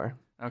tower.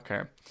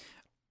 Okay.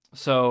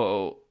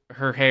 So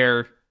her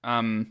hair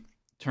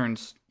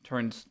turns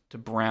to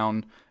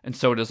brown, and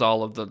so does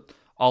all of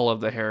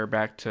the hair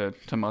back to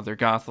Mother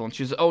Gothel, and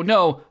she's, "Oh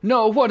no,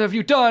 what have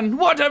you done?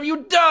 What have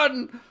you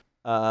done?"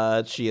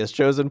 She is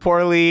chosen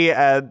poorly,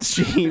 and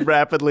she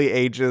rapidly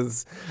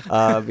ages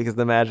because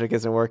the magic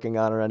isn't working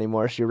on her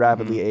anymore. She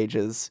rapidly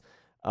ages.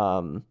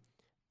 And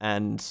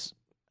then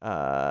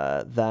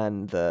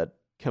the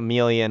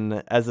chameleon,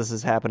 as this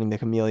is happening, the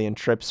chameleon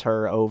trips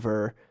her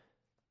over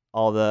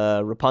all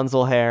the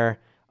Rapunzel hair,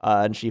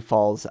 and she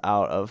falls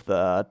out of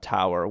the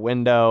tower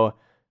window.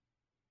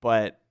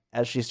 But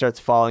as she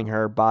starts falling,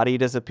 her body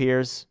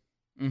disappears,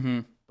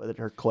 but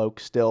her cloak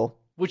still.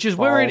 Which is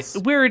falls.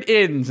 where it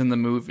ends in the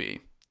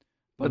movie.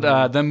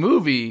 But the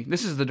movie,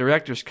 this is the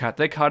director's cut.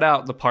 They cut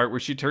out the part where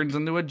she turns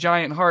into a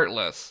giant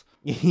Heartless.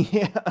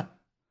 Yeah,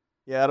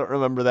 I don't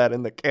remember that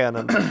in the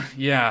canon.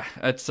 Yeah,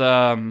 it's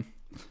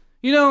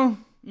you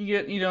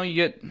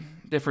get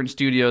different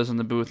studios in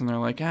the booth, and they're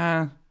like,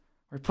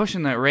 we're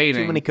pushing that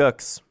rating. Too many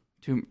cooks.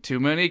 Too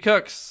many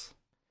cooks.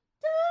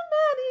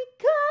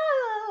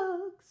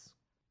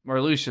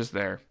 Marluxia's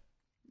there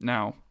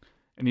now,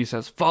 and he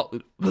says, Fuck.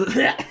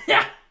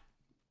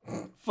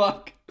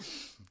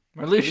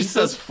 Marluxia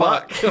says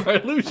fuck.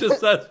 Marluxia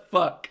says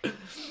fuck.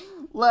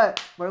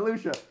 Let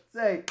Marluxia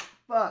say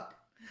fuck.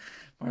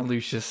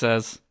 Marluxia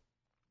says,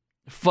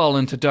 "Fall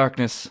into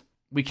darkness.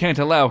 We can't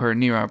allow her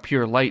near our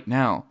pure light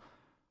now.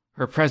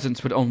 Her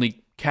presence would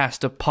only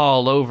cast a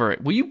pall over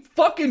it." Will you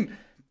fucking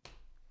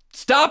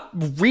stop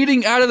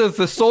reading out of the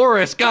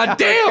thesaurus? God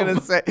damn!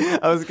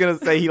 I was gonna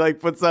say he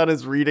puts on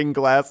his reading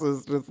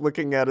glasses, just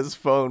looking at his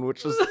phone,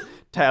 which is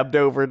tabbed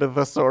over to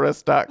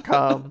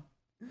thesaurus.com.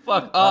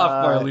 Fuck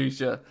off,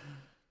 Marluxia.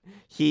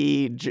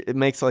 He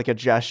makes a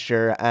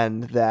gesture,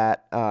 and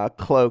that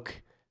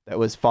cloak that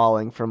was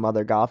falling from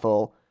Mother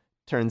Gothel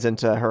turns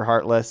into her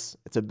Heartless.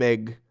 It's a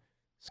big,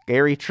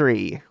 scary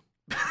tree.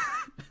 I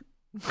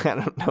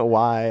don't know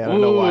why. I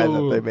don't know why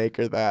that they make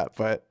her that,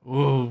 but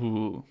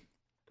Ooh.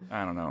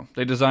 I don't know.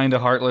 They designed a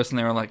Heartless, and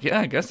they were like,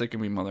 "Yeah, I guess it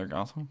can be Mother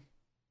Gothel."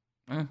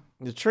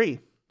 it's a tree.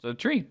 It's a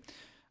tree.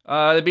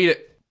 They beat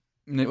it.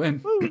 And they win.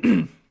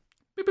 Boo,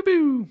 boo,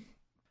 boo.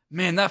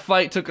 Man, that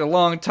fight took a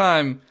long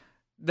time.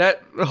 I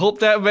hope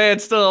that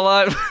man's still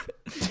alive.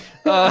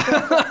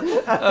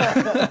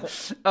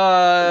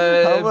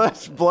 How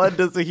much blood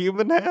does a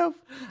human have?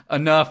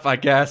 Enough, I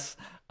guess.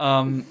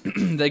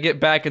 They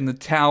get back in the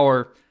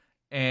tower,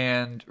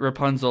 And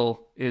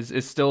Rapunzel is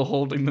still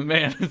holding the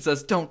man and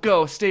says, "Don't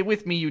go, stay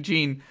with me,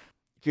 Eugene."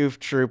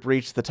 Goof Troop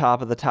reach the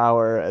top of the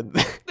tower and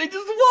They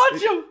just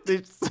watch him. they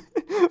just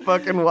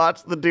fucking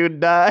watch the dude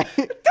die.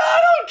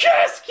 Donald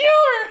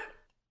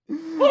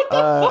Rescuer! What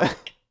the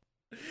fuck?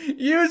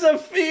 Use a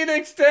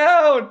Phoenix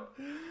down!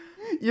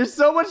 You're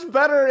so much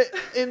better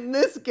in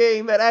this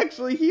game at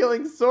actually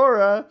healing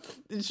Sora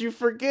that you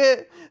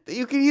forget that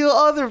you can heal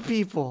other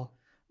people.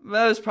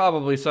 That is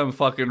probably some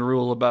fucking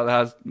rule about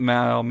how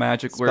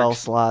magic Spell works.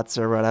 slots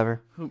or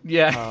whatever.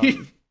 Yeah,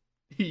 he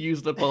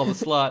used up all the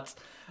slots.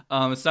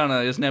 It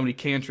doesn't have any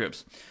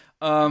cantrips.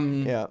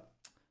 Yeah.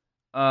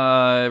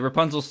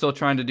 Rapunzel's still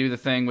trying to do the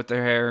thing with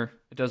her hair.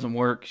 It doesn't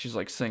work. She's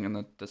like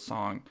singing the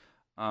song.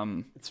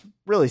 It's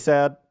really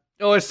sad.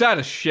 Oh, it's sad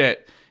as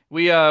shit.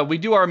 We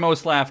do our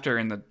most laughter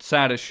in the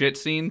saddest shit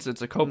scenes.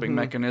 It's a coping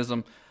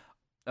mechanism.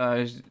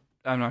 I'm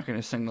not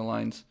gonna sing the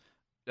lines.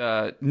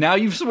 Now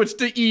you've switched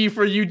to E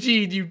for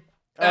Eugene, you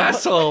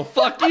asshole.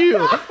 Fuck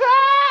you.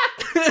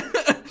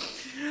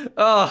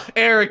 Oh,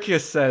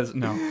 Ericus says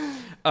no.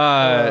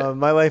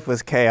 My life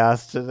was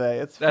chaos today.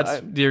 It's That's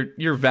fine.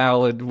 you're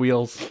valid,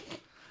 Wheels.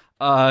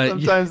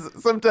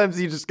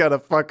 Sometimes you just gotta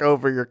fuck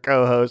over your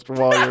co-host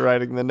while you're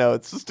writing the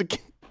notes, just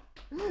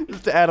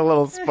to add a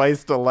little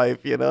spice to life,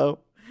 you know.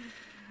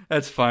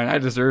 That's fine. I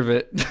deserve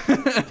it.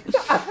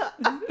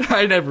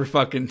 I never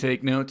fucking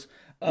take notes.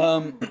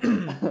 I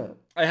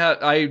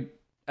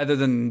other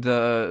than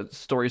the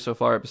story so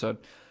far episode.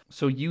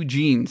 So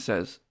Eugene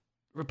says,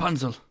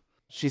 "Rapunzel."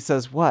 She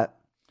says, "What?"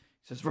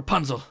 He says,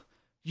 "Rapunzel,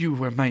 you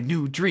were my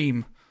new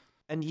dream."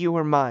 And you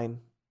were mine.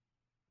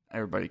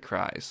 Everybody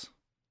cries.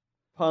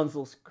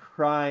 Rapunzel's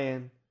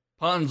crying.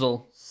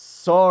 Punzel.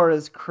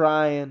 Sora's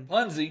crying.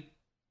 Punzy.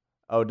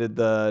 Oh, did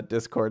the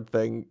Discord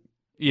thing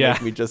Yeah.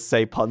 make me just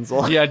say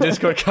Punzel? Yeah,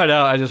 Discord cut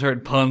out. I just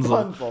heard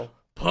Punzel. Punzel.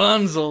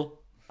 Punzel.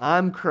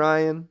 I'm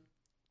crying.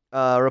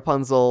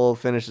 Rapunzel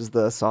finishes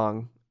the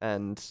song,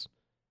 and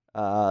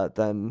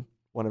then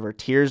one of her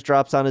tears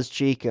drops on his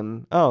cheek,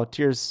 and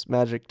tears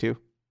magic too.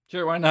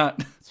 Sure, why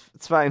not?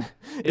 It's fine.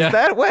 Yeah. Is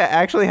that what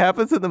actually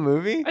happens in the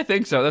movie? I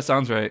think so. That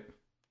sounds right.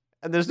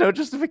 And there's no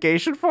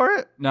justification for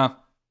it? No.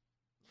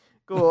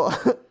 Cool.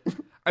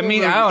 I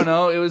mean, I don't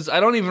know. I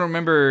don't even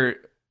remember.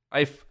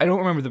 I don't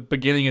remember the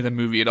beginning of the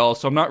movie at all,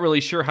 so I'm not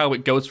really sure how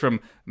it goes from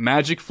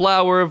magic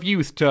flower of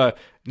youth to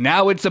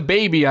now it's a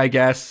baby, I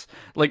guess.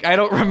 Like, I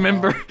don't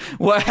remember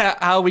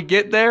how we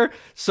get there.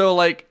 So,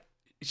 like,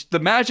 the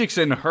magic's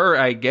in her,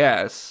 I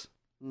guess.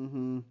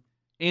 Mm-hmm.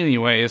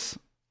 Anyways,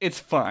 it's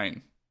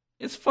fine.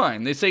 It's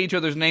fine. They say each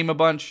other's name a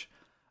bunch.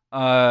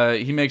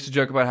 He makes a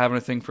joke about having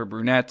a thing for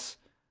brunettes.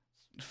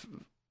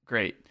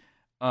 Great.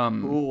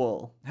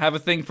 Cool. Have a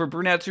thing for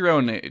brunettes your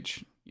own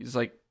age. He's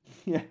like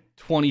Yeah.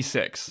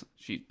 26.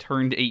 She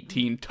turned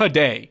 18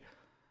 today.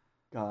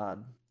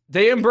 God.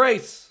 They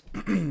embrace.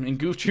 And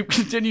Goof Troop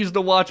continues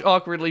to watch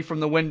awkwardly from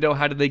the window.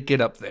 How did they get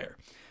up there?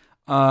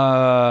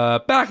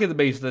 Back at the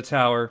base of the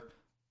tower,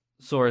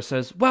 Sora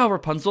says, "Wow,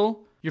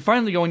 Rapunzel, you're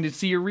finally going to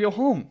see your real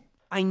home."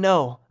 I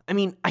know. I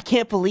mean, I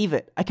can't believe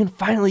it. I can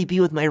finally be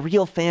with my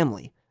real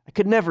family. I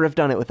could never have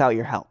done it without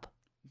your help.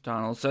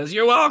 Donald says,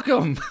 "You're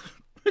welcome."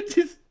 Which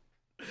is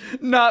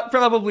not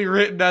probably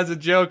written as a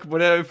joke,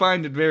 but I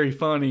find it very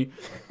funny.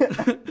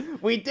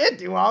 We did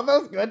do all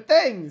those good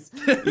things.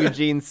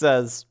 Eugene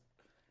says,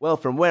 "Well,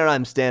 from where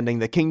I'm standing,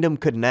 the kingdom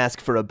couldn't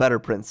ask for a better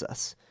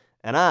princess.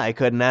 And I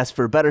couldn't ask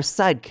for better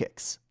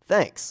sidekicks.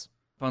 Thanks."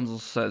 Rapunzel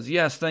says,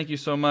 "Yes, thank you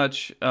so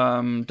much."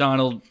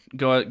 Donald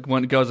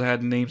goes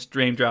ahead and name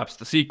drops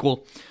the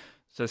sequel.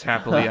 Says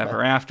happily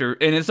ever after.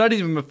 And it's not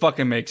even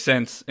fucking make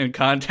sense in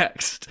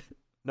context.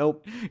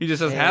 Nope. He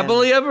just says And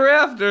happily ever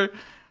after.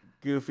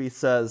 Goofy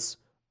says,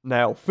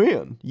 "Now,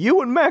 Finn,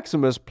 you and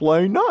Maximus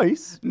play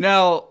nice."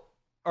 Now,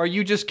 are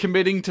you just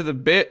committing to the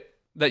bit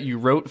that you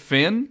wrote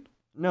Finn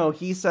No,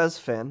 he says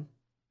Finn.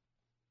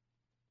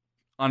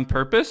 on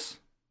purpose?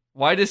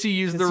 Why does he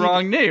use the 'Cause he-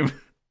 wrong name?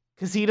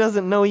 Because he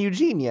doesn't know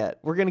Eugene yet.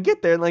 We're going to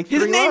get there in like 3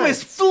 His name lines.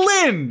 is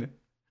Flynn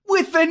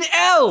with an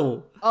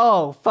L.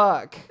 Oh,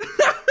 fuck.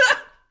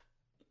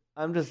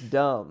 I'm just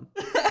dumb.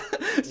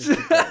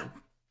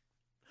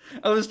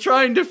 I was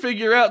trying to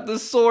figure out the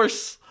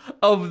source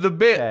of the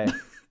bit. Okay.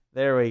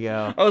 There we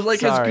go. I was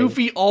like, Sorry. has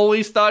Goofy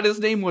always thought his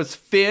name was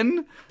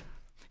Finn?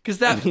 Because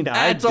that I mean,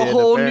 I adds a did,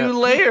 whole new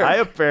layer. I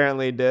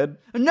apparently did.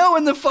 No,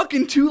 in the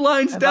fucking 2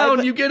 lines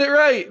down, you get it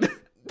right.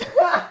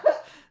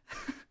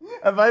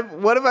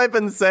 What have I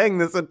been saying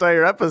this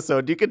entire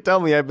episode? You could tell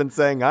me I've been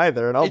saying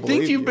either, and I'll I believe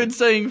think you've you. been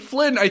saying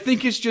Flynn. I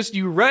think it's just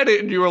you read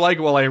it and you were like,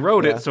 well, I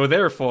wrote Yeah. it, so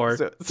therefore.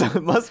 So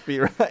it must be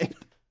right.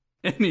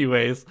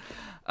 Anyways.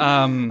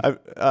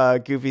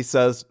 Goofy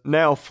says,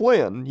 "Now,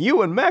 Flynn,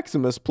 you and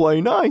Maximus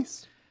play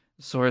nice."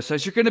 Sora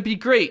says, "You're going to be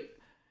great.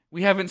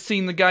 We haven't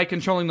seen the guy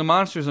controlling the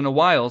monsters in a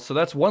while, so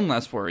that's one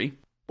less worry."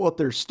 But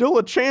there's still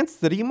a chance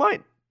that he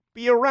might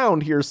be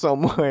around here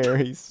somewhere.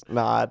 He's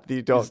not.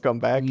 You don't come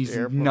back He's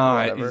here.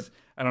 not. Whatever.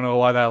 I don't know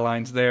why that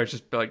line's there. It's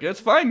just be like, it's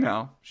fine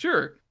now.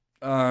 Sure.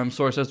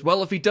 Sora says,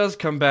 well, if he does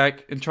come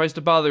back and tries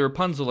to bother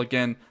Rapunzel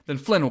again, then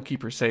Flynn will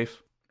keep her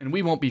safe, and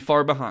we won't be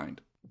far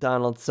behind.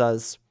 Donald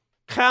says,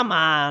 come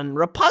on,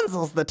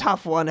 Rapunzel's the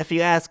tough one if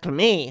you ask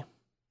me.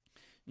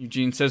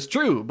 Eugene says,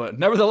 true, but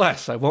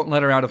nevertheless, I won't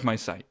let her out of my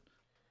sight.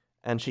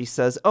 And she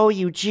says, oh,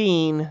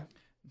 Eugene.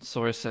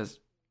 Sora says,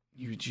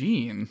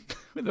 Eugene?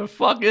 Who the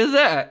fuck is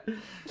that?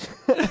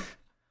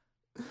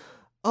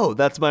 Oh,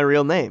 that's my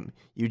real name,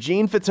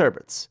 Eugene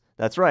Fitzherberts.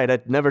 That's right, I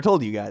never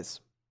told you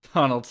guys.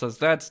 Donald says,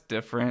 that's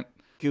different.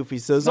 Goofy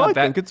says, Not I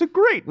that- think it's a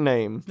great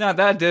name. It's not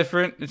that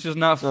different. It's just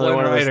not Another Flynn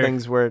one of those Rider.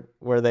 things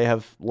where they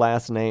have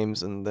last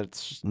names and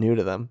that's just new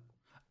to them.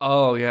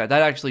 Oh, yeah,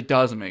 that actually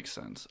does make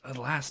sense.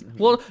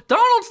 Well,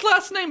 Donald's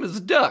last name is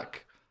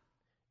Duck.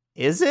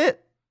 Is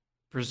it?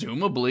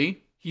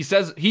 Presumably. He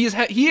says he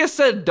has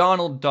said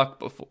Donald Duck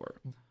before.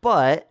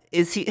 But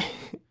is he...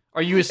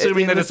 Are you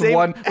assuming In that the it's same-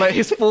 one, like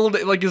his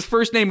his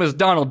first name is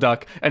Donald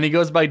Duck, and he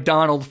goes by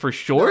Donald for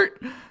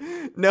short?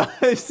 No,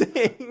 I'm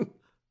saying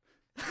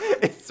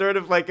it's sort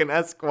of like an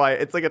Esquire.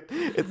 It's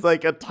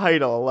like a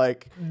title.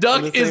 Like in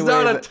Duck the is same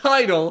not way a that-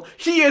 title.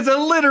 He is a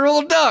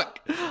literal duck.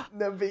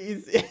 No, but He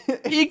it's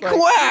like,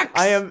 quacks.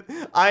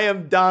 I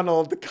am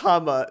Donald,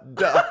 comma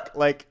Duck.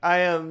 Like I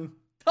am.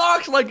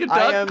 Talks like a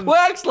duck, am,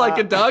 quacks like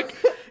a duck,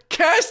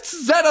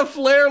 casts Zeta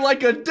Flare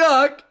like a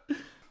duck.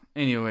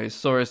 Anyways,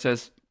 Sora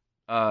says,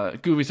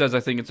 Goofy says,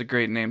 I think it's a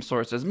great name.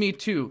 Sora says, me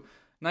too.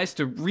 Nice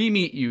to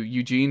re-meet you,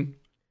 Eugene.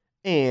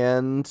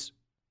 And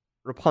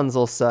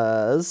Rapunzel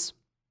says,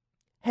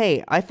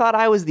 "Hey, I thought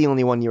I was the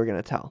only one you were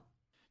gonna tell."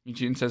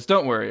 Eugene says,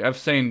 don't worry. I've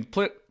saved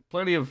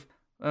plenty of,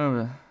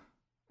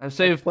 I've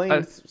saved plenty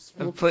of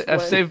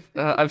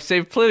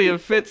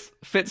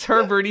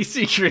Fitzherberty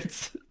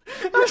secrets.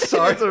 I'm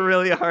sorry. It's a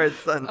really hard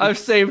sentence. I've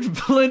saved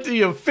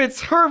plenty of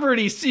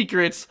Fitzherberty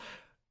secrets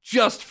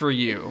just for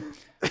you.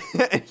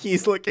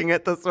 He's looking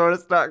at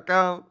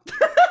thesaurus.com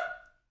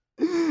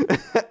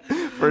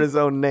for his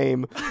own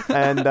name.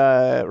 And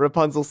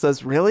Rapunzel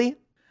says, really?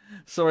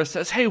 Sora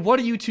says, hey, what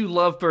are you two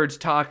lovebirds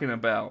talking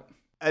about?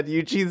 And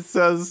Eugene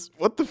says,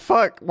 what the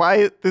fuck?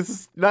 Why? This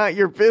is not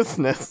your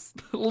business.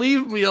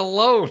 Leave me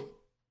alone.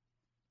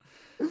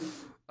 Who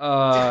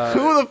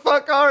the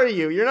fuck are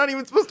you? You're not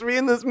even supposed to be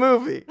in this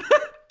movie.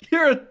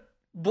 You're a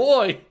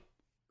boy.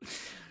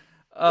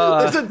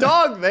 There's a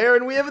dog there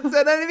and we haven't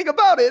said anything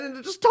about it and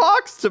it just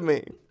talks to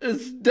me.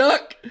 It's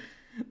duck.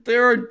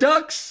 There are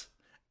ducks.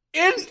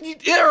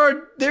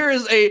 There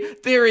is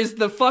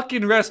the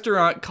fucking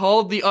restaurant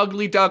called the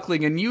Ugly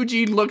Duckling, and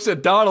Eugene looks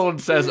at Donald and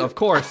says, of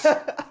course.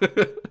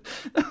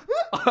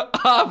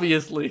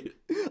 Obviously.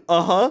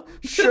 Uh-huh.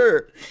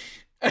 Sure.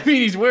 I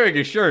mean, he's wearing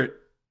a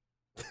shirt.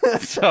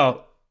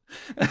 So.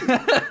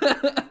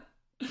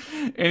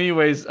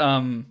 Anyways,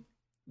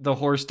 the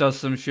horse does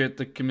some shit.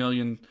 The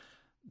chameleon,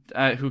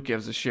 who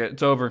gives a shit?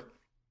 It's over.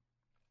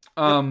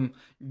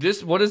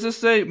 What does this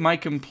say? My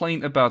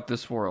complaint about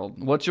this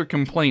world. What's your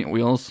complaint,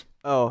 Wheels?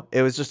 Oh,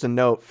 it was just a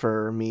note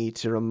for me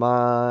to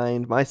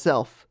remind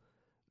myself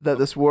that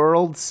this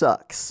world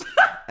sucks.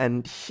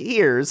 And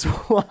here's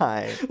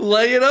why.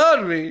 Lay it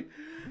on me.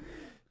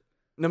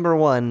 Number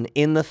one,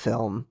 in the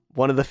film,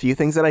 one of the few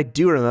things that I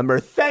do remember,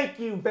 thank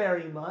you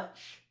very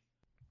much,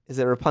 is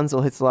that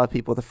Rapunzel hits a lot of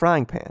people with a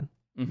frying pan.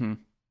 Mm-hmm.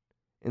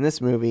 In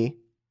this movie,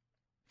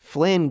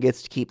 Flynn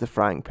gets to keep the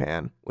frying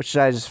pan, which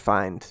I just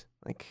find,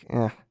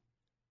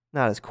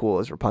 not as cool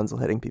as Rapunzel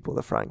hitting people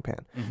with a frying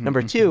pan. Mm-hmm,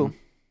 Number two,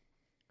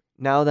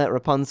 now that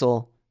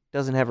Rapunzel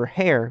doesn't have her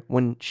hair,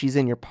 when she's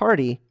in your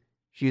party,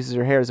 she uses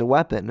her hair as a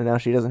weapon, and now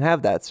she doesn't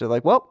have that. So they're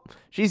like, well,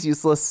 she's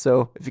useless,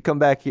 so if you come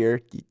back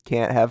here, you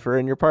can't have her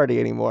in your party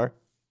anymore,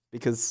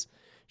 because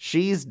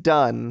she's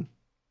done.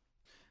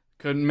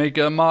 Couldn't make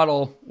a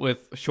model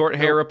with short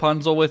hair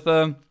Rapunzel with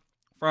a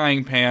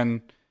frying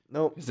pan.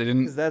 Nope, Because they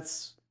didn't. because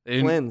that's They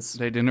didn't, Flynn's.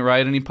 they didn't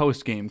write any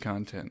post-game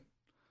content.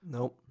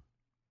 Nope.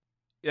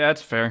 Yeah,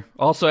 that's fair.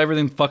 Also,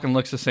 everything fucking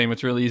looks the same.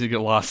 It's really easy to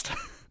get lost.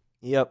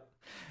 Yep.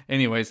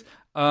 Anyways,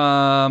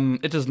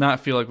 it does not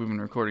feel like we've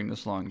been recording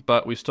this long,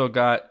 but we still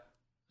got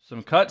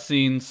some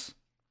cutscenes.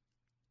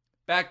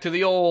 Back to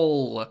the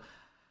old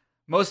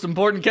most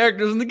important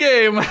characters in the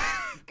game.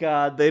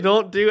 God, they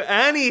don't do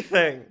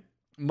anything.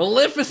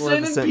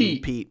 Maleficent and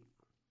Pete.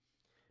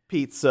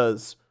 Pete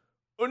says,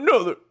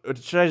 another.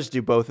 Should I just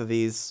do both of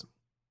these?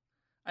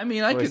 I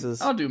mean,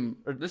 Voices. I'll do.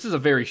 This is a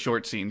very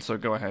short scene, so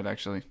go ahead.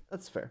 Actually,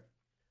 That's fair.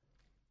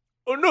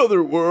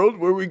 Another world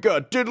where we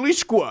got diddly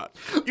squat.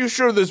 You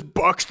sure this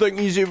box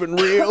thingy's even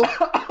real?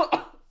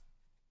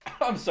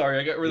 I'm sorry.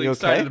 I got really You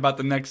excited okay? about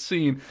the next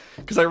scene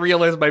because I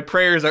realized my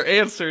prayers are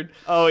answered.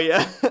 Oh,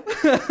 yeah.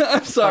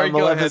 I'm sorry.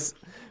 Go ahead.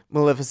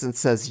 Maleficent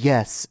says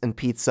yes, and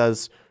Pete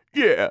says,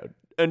 Yeah,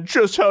 and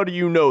just how do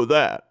you know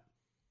that?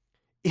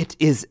 it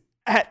is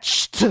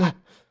etched.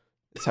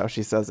 That's how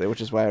she says it, which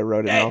is why I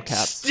wrote it in all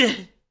caps.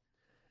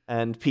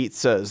 And Pete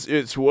says,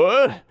 It's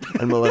what?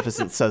 and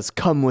Maleficent says,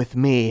 come with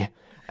me.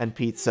 And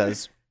Pete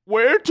says,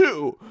 Where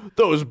to?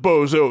 Those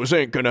bozos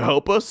ain't gonna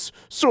help us.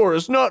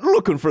 Sora's not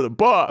looking for the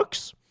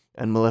box.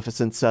 and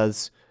Maleficent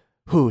says,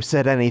 who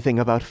said anything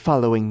about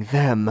following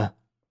them?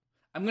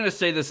 I'm going to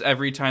say this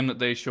every time that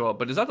they show up,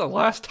 but is that the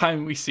last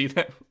time we see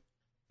them?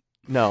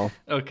 No.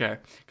 Okay.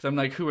 Because I'm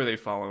like, who are they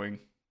following?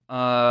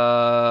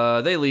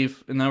 They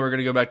leave, and now we're going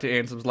to go back to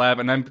Ansem's lab,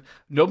 and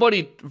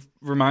nobody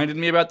reminded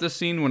me about this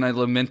scene when I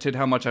lamented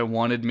how much I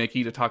wanted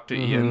Mickey to talk to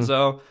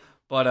Ienzo.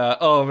 But,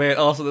 oh man,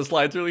 also this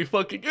line's really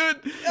fucking good.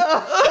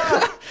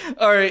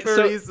 All right,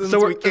 For reasons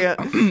we can't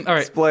all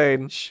right.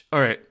 explain. All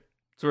right,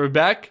 so we're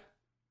back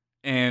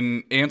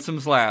in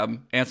Ansem's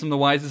lab, Ansem the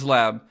Wise's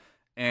lab,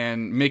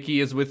 and Mickey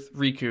is with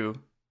Riku,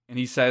 and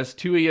he says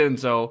to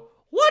Ienzo,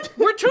 "What?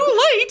 We're too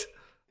late!"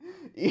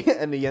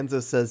 And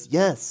Ienzo says,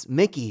 "Yes,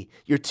 Mickey,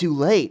 you're too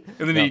late."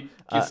 And then he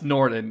gets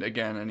Norden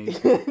again, and he...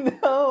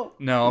 No.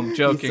 No, I'm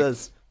joking. He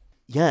says,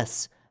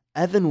 "Yes,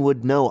 Evan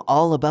would know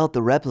all about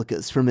the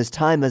replicas from his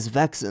time as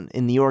Vexen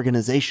in the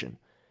organization.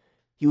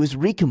 He was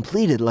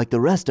recompleted like the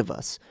rest of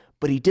us,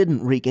 but he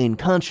didn't regain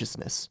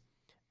consciousness.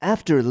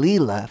 After Lee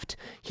left,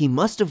 he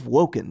must have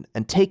woken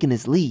and taken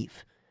his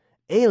leave.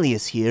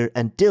 Alias here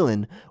and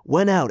Dylan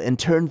went out and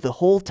turned the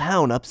whole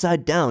town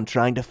upside down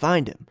trying to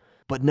find him,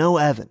 but no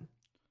Evan."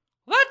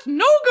 That's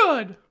no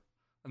good!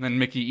 And then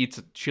Mickey eats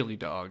a chili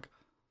dog.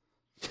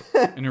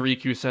 And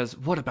Riku says,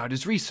 "What about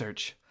his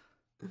research?"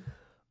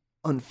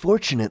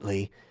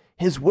 "Unfortunately,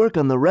 his work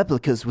on the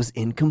replicas was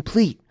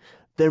incomplete.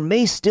 There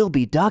may still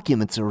be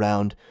documents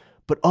around,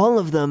 but all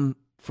of them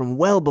from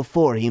well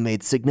before he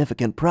made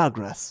significant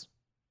progress.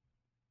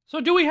 So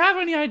do we have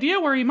any idea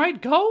where he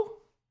might go?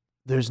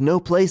 There's no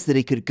place that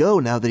he could go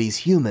now that he's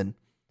human.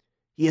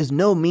 He has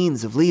no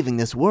means of leaving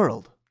this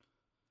world.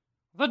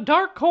 The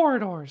Dark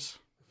Corridors.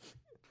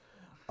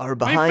 Are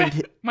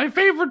behind My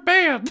favorite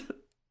band.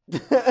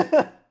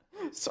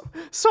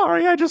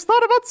 Sorry, I just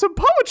thought about some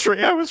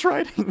poetry I was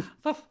writing.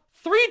 The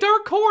 3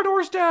 dark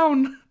corridors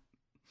down.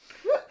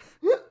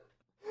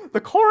 The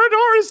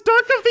corridor is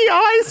dark of the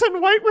eyes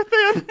and white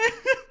within.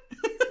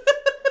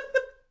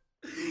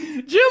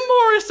 Jim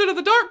Morrison of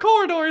the Dark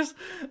Corridors.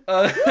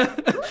 I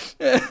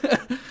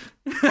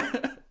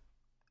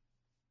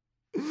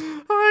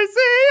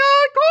see a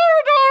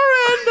corridor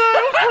and I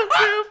want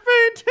to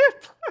faint.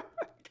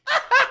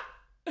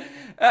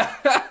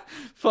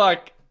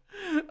 Fuck.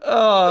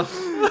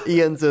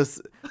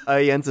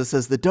 Ienzo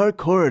says the dark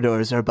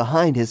corridors are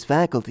behind his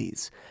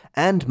faculties,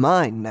 and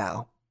mine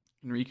now.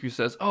 And Riku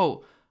says,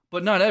 "Oh,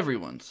 but not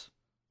everyone's.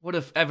 What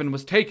if Evan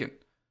was taken?"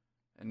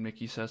 And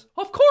Mickey says,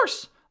 "Of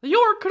course! The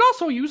York could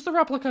also use the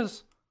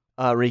replicas."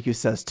 Riku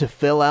says to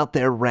fill out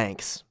their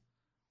ranks.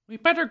 "We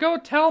better go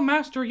tell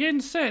Master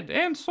Yin Sid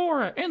and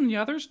Sora and the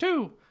others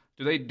too."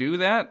 Do they do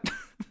that?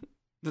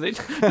 Do they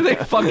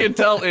fucking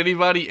tell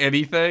anybody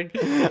anything?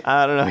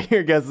 I don't know.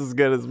 Your guess is as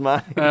good as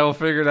mine. We'll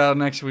figure it out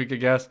next week, I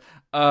guess.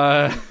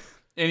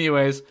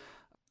 Anyways,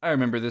 I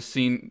remember this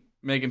scene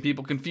making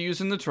people confused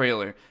in the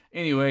trailer.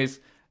 Anyways,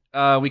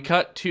 we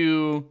cut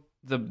to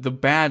the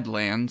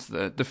Badlands,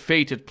 the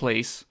fated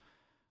place.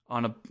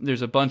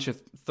 There's a bunch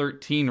of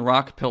 13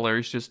 rock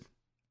pillars just,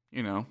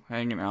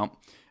 hanging out.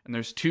 And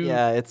there's 2.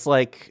 Yeah, it's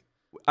like,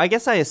 I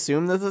guess I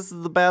assume that this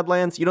is the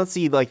Badlands. You don't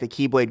see like the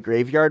Keyblade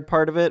graveyard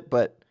part of it,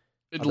 but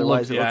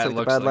otherwise it looks like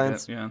the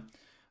Badlands. Like it, yeah.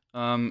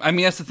 I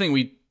mean, that's the thing.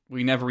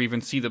 We never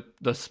even see the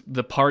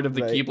part of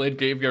the Keyblade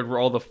graveyard where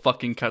all the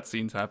fucking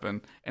cutscenes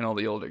happen in all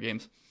the older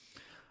games.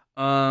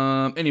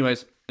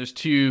 Anyways, there's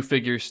 2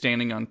 figures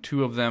standing on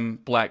 2 of them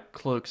black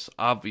cloaks,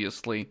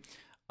 obviously.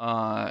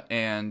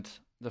 And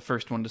the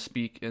first one to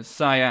speak is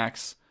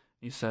Syax.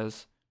 He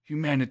says,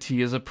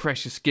 "Humanity is a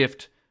precious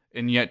gift,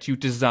 and yet you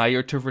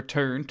desire to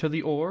return to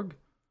the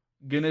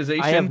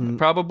organization."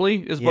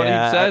 Probably is what he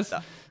says.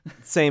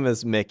 Same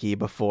as Mickey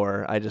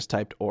before. I just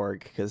typed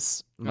org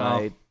because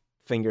my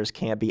fingers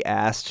can't be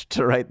asked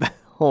to write the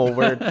whole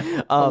word.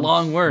 A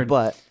long word.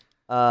 But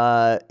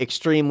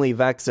extremely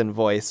Vexen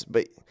voice.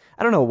 But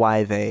I don't know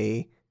why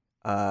they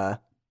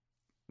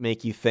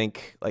make you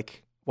think,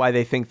 like, why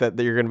they think that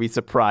you're going to be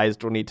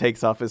surprised when he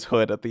takes off his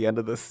hood at the end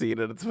of the scene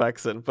and it's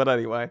Vexen. But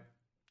anyway.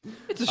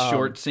 It's a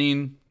short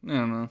scene. I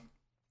don't know.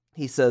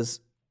 He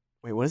says,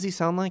 wait, what does he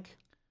sound like?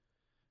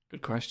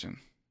 Good question.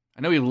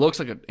 I know he looks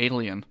like an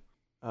alien.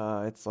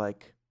 It's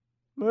like,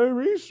 my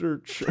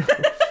research.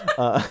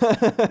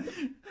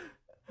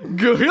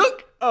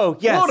 Gahuk! Oh,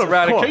 yes, One of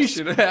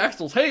eradication at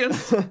Axel's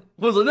hands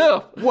was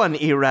enough. One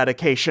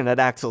eradication at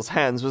Axel's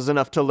hands was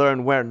enough to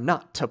learn where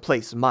not to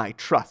place my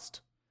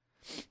trust.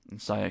 And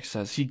Syax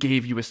says he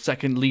gave you a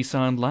second lease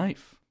on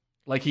life,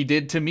 like he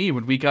did to me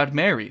when we got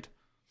married.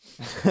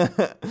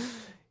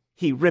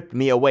 He ripped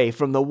me away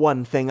from the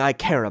one thing I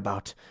care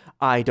about.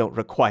 I don't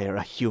require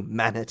a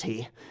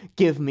humanity.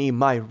 Give me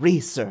my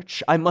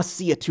research. I must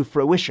see it to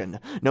fruition,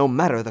 no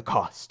matter the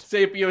cost.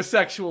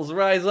 Sapiosexuals,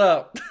 rise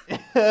up.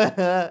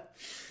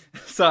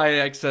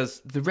 Syax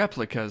says, the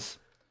replicas.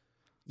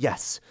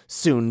 Yes,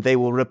 soon they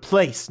will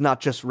replace,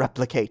 not just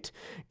replicate.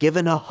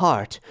 Given a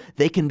heart,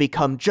 they can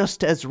become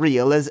just as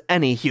real as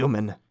any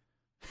human.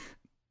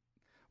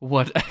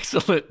 What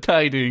excellent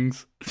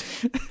tidings.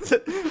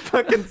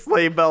 Fucking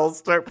sleigh bells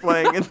start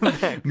playing in the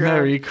background.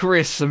 Merry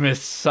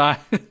Christmas,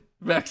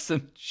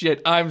 Vexen. Shit,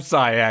 I'm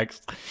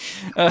Syax.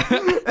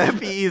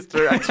 Happy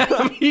Easter, Xbox.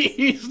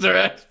 Happy Easter,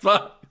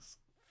 Xbox.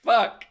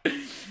 Fuck.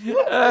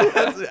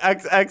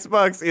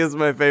 Xbox is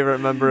my favorite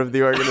member of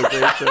the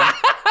organization.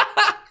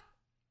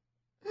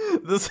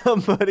 The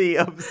somebody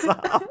of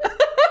Sob.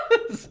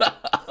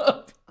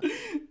 Stop.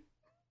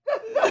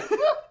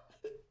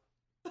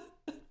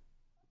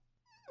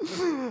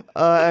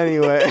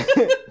 Anyway.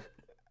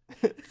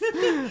 Who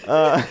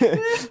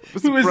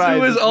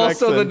is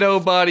also the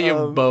nobody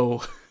of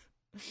Bo.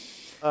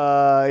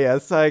 Yeah,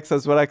 Sykes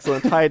says, what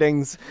excellent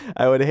tidings.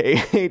 I would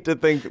hate to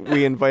think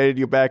we invited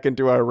you back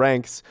into our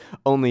ranks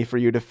only for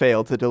you to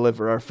fail to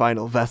deliver our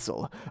final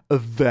vessel, a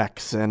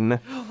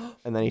Vexen.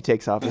 And then he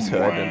takes off his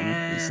hood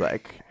and he's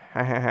like,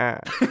 ha ha ha.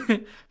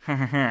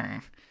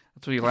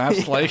 That's what he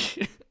laughs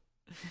like.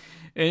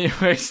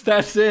 Anyways,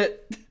 that's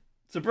it.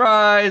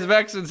 Surprise,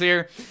 Vexen's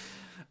here.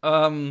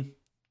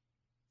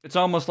 It's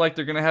almost like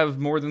they're gonna have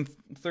more than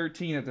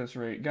 13 at this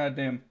rate.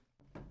 Goddamn.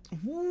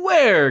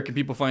 Where can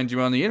people find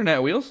you on the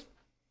internet, Wheels?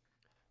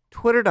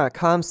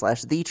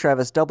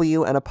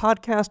 Twitter.com/TheTravisW and a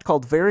podcast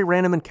called Very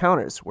Random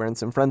Encounters, wherein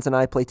some friends and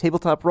I play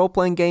tabletop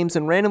role-playing games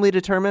and randomly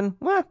determine,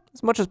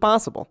 as much as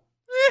possible.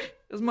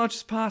 As much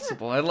as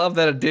possible. I love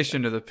that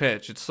addition to the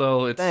pitch.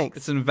 Thanks.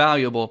 It's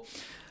invaluable.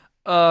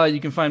 You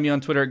can find me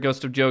on Twitter at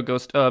Ghost of Joe,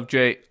 Ghost of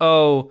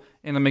J-O,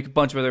 and I make a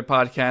bunch of other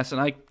podcasts,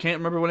 and I can't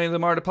remember what any of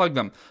them are to plug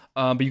them.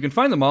 But you can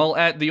find them all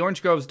at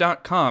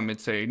theorangegroves.com.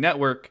 It's a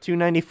network.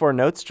 294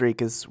 Note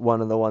Streak is one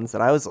of the ones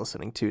that I was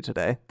listening to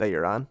today that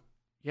you're on.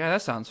 Yeah,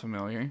 that sounds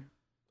familiar.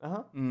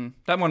 Uh-huh.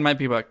 That one might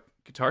be about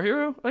Guitar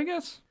Hero, I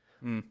guess.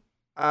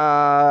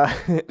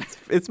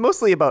 It's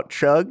mostly about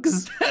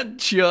chugs.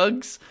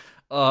 Chugs.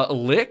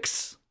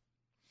 Licks.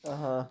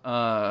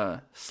 Uh-huh.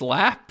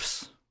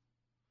 Slaps.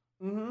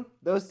 Mm-hmm.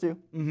 Those two.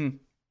 Mm-hmm.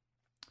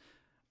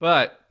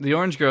 But the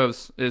Orange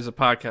Groves is a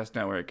podcast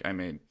network I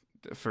made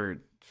for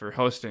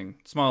hosting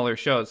smaller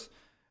shows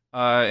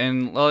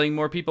and letting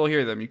more people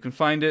hear them. You can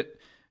find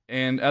it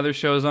and other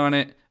shows on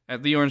it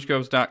at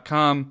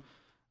theorangegroves.com.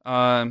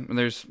 And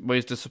there's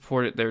ways to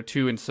support it there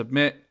too and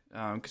submit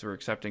because we're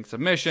accepting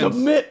submissions.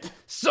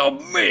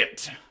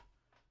 Submit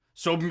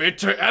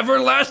to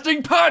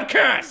Everlasting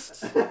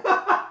Podcast.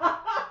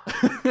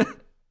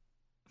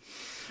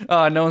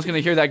 No one's going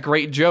to hear that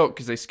great joke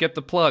because they skipped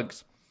the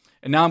plugs.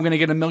 And now I'm going to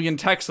get a million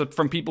texts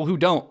from people who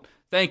don't.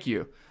 Thank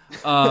you.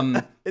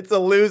 It's a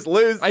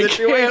lose-lose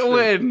situation. I can't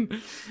win.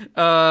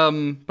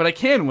 But I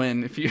can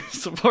win if you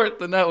support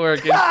the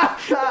network and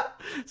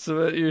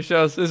submit your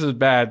shows. This is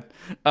bad.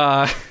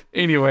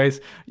 Anyways,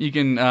 you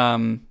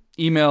can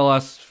email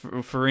us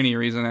for any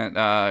reason at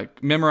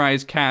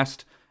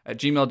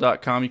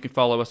memorizecast@gmail.com. You can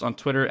follow us on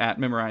Twitter at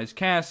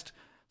memorizecast.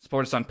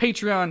 Support us on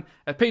Patreon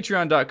at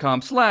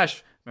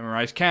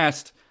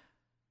patreon.com/memorizecast.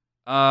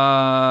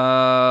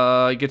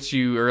 It gets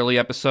you early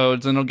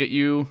episodes, and it'll get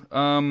you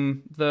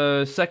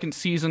the second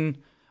season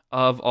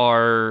of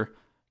our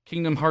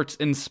Kingdom Hearts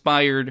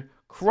inspired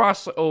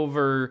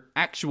crossover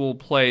actual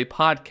play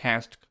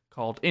podcast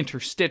called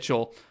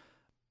Interstitial.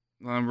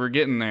 We're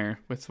getting there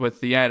with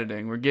the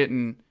editing. We're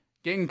getting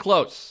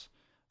close.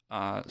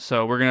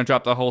 So we're gonna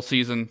drop the whole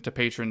season to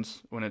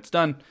patrons when it's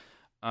done,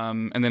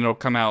 and then it'll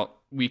come out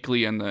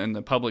weekly in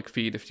the public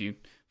feed. If you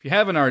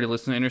haven't already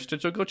listened to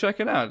Interstitial, go check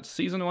it out.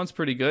 Season 1's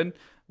pretty good.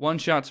 One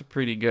shots are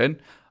pretty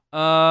good.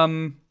 Our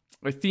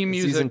theme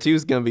music. Season 2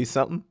 is gonna be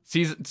something.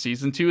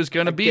 Season 2 is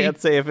gonna be. Can't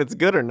say if it's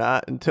good or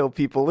not until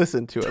people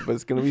listen to it, but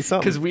it's gonna be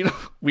something. Because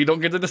we don't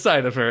get to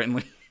decide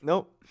apparently.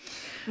 Nope.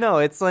 No,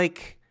 it's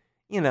like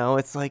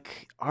it's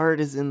like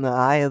art is in the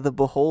eye of the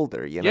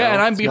beholder. Yeah,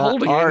 and I'm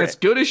beholding it, and it's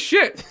good as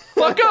shit.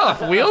 Fuck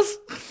off, Wheels.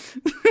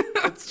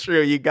 That's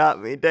true. You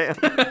got me. Damn.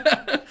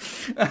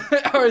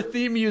 Our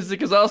theme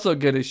music is also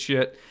good as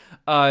shit.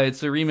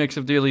 It's a remix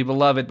of Dearly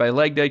Beloved by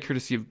Leg Day,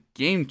 courtesy of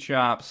Game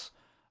Chops.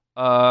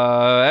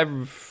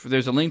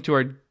 There's a link to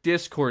our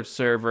Discord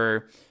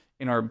server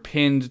in our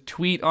pinned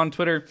tweet on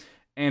Twitter,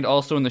 and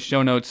also in the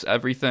show notes.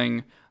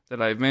 Everything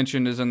that I've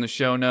mentioned is in the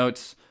show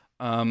notes.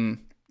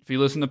 If you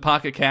listen to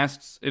Pocket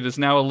Casts, it is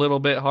now a little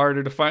bit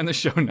harder to find the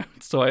show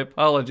notes, so I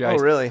apologize.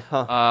 Oh, really?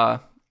 Huh.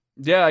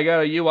 Yeah, I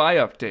got a UI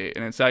update,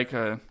 and it's like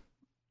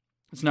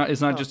it's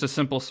not just a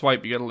simple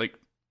swipe. You gotta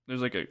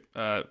there's like a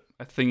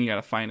thing you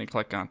gotta find and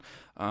click on.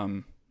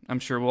 I'm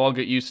sure we'll all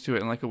get used to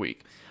it in like a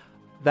week.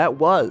 That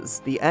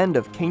was the end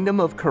of Kingdom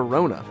of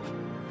Corona.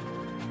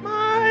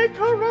 My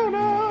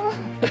Corona.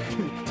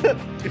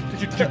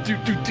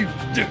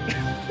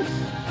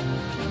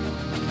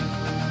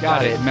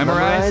 Got it.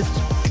 Memorized?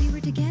 We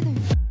were together.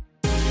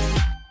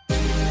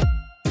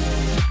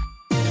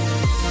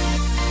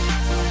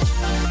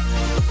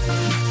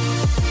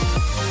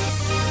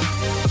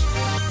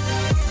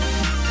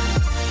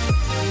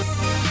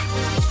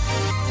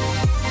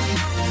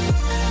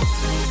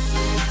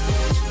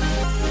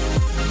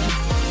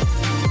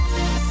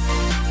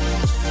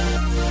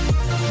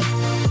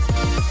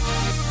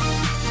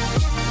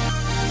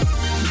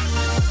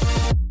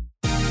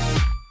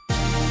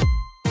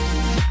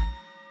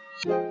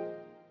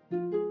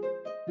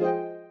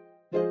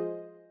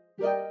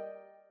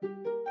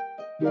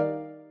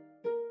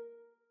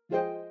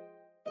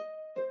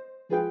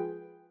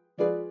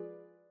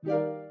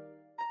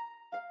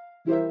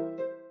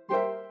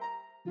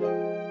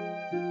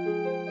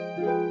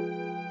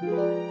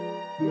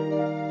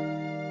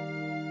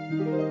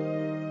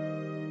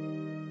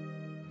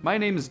 My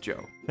name is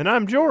Joe, And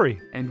I'm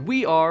Jory. and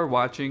we are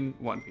watching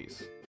One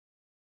Piece.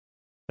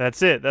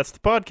 That's it. That's the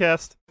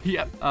podcast.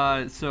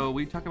 Yep. So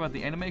we talk about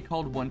the anime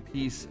called One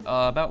Piece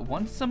about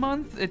once a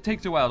month. It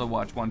takes a while to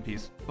watch One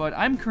Piece, but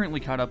I'm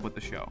currently caught up with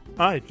the show.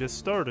 I just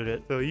started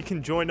it, so you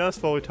can join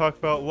us while we talk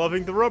about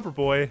loving the rubber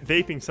boy,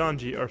 vaping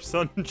Sanji, our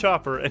son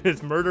Chopper, and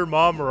his murder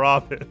mom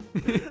Robin.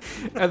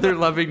 Other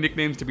loving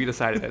nicknames to be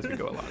decided as we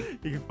go along.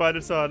 You can find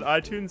us on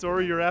iTunes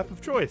or your app of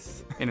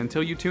choice. And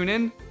until you tune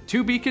in,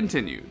 to be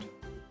continued.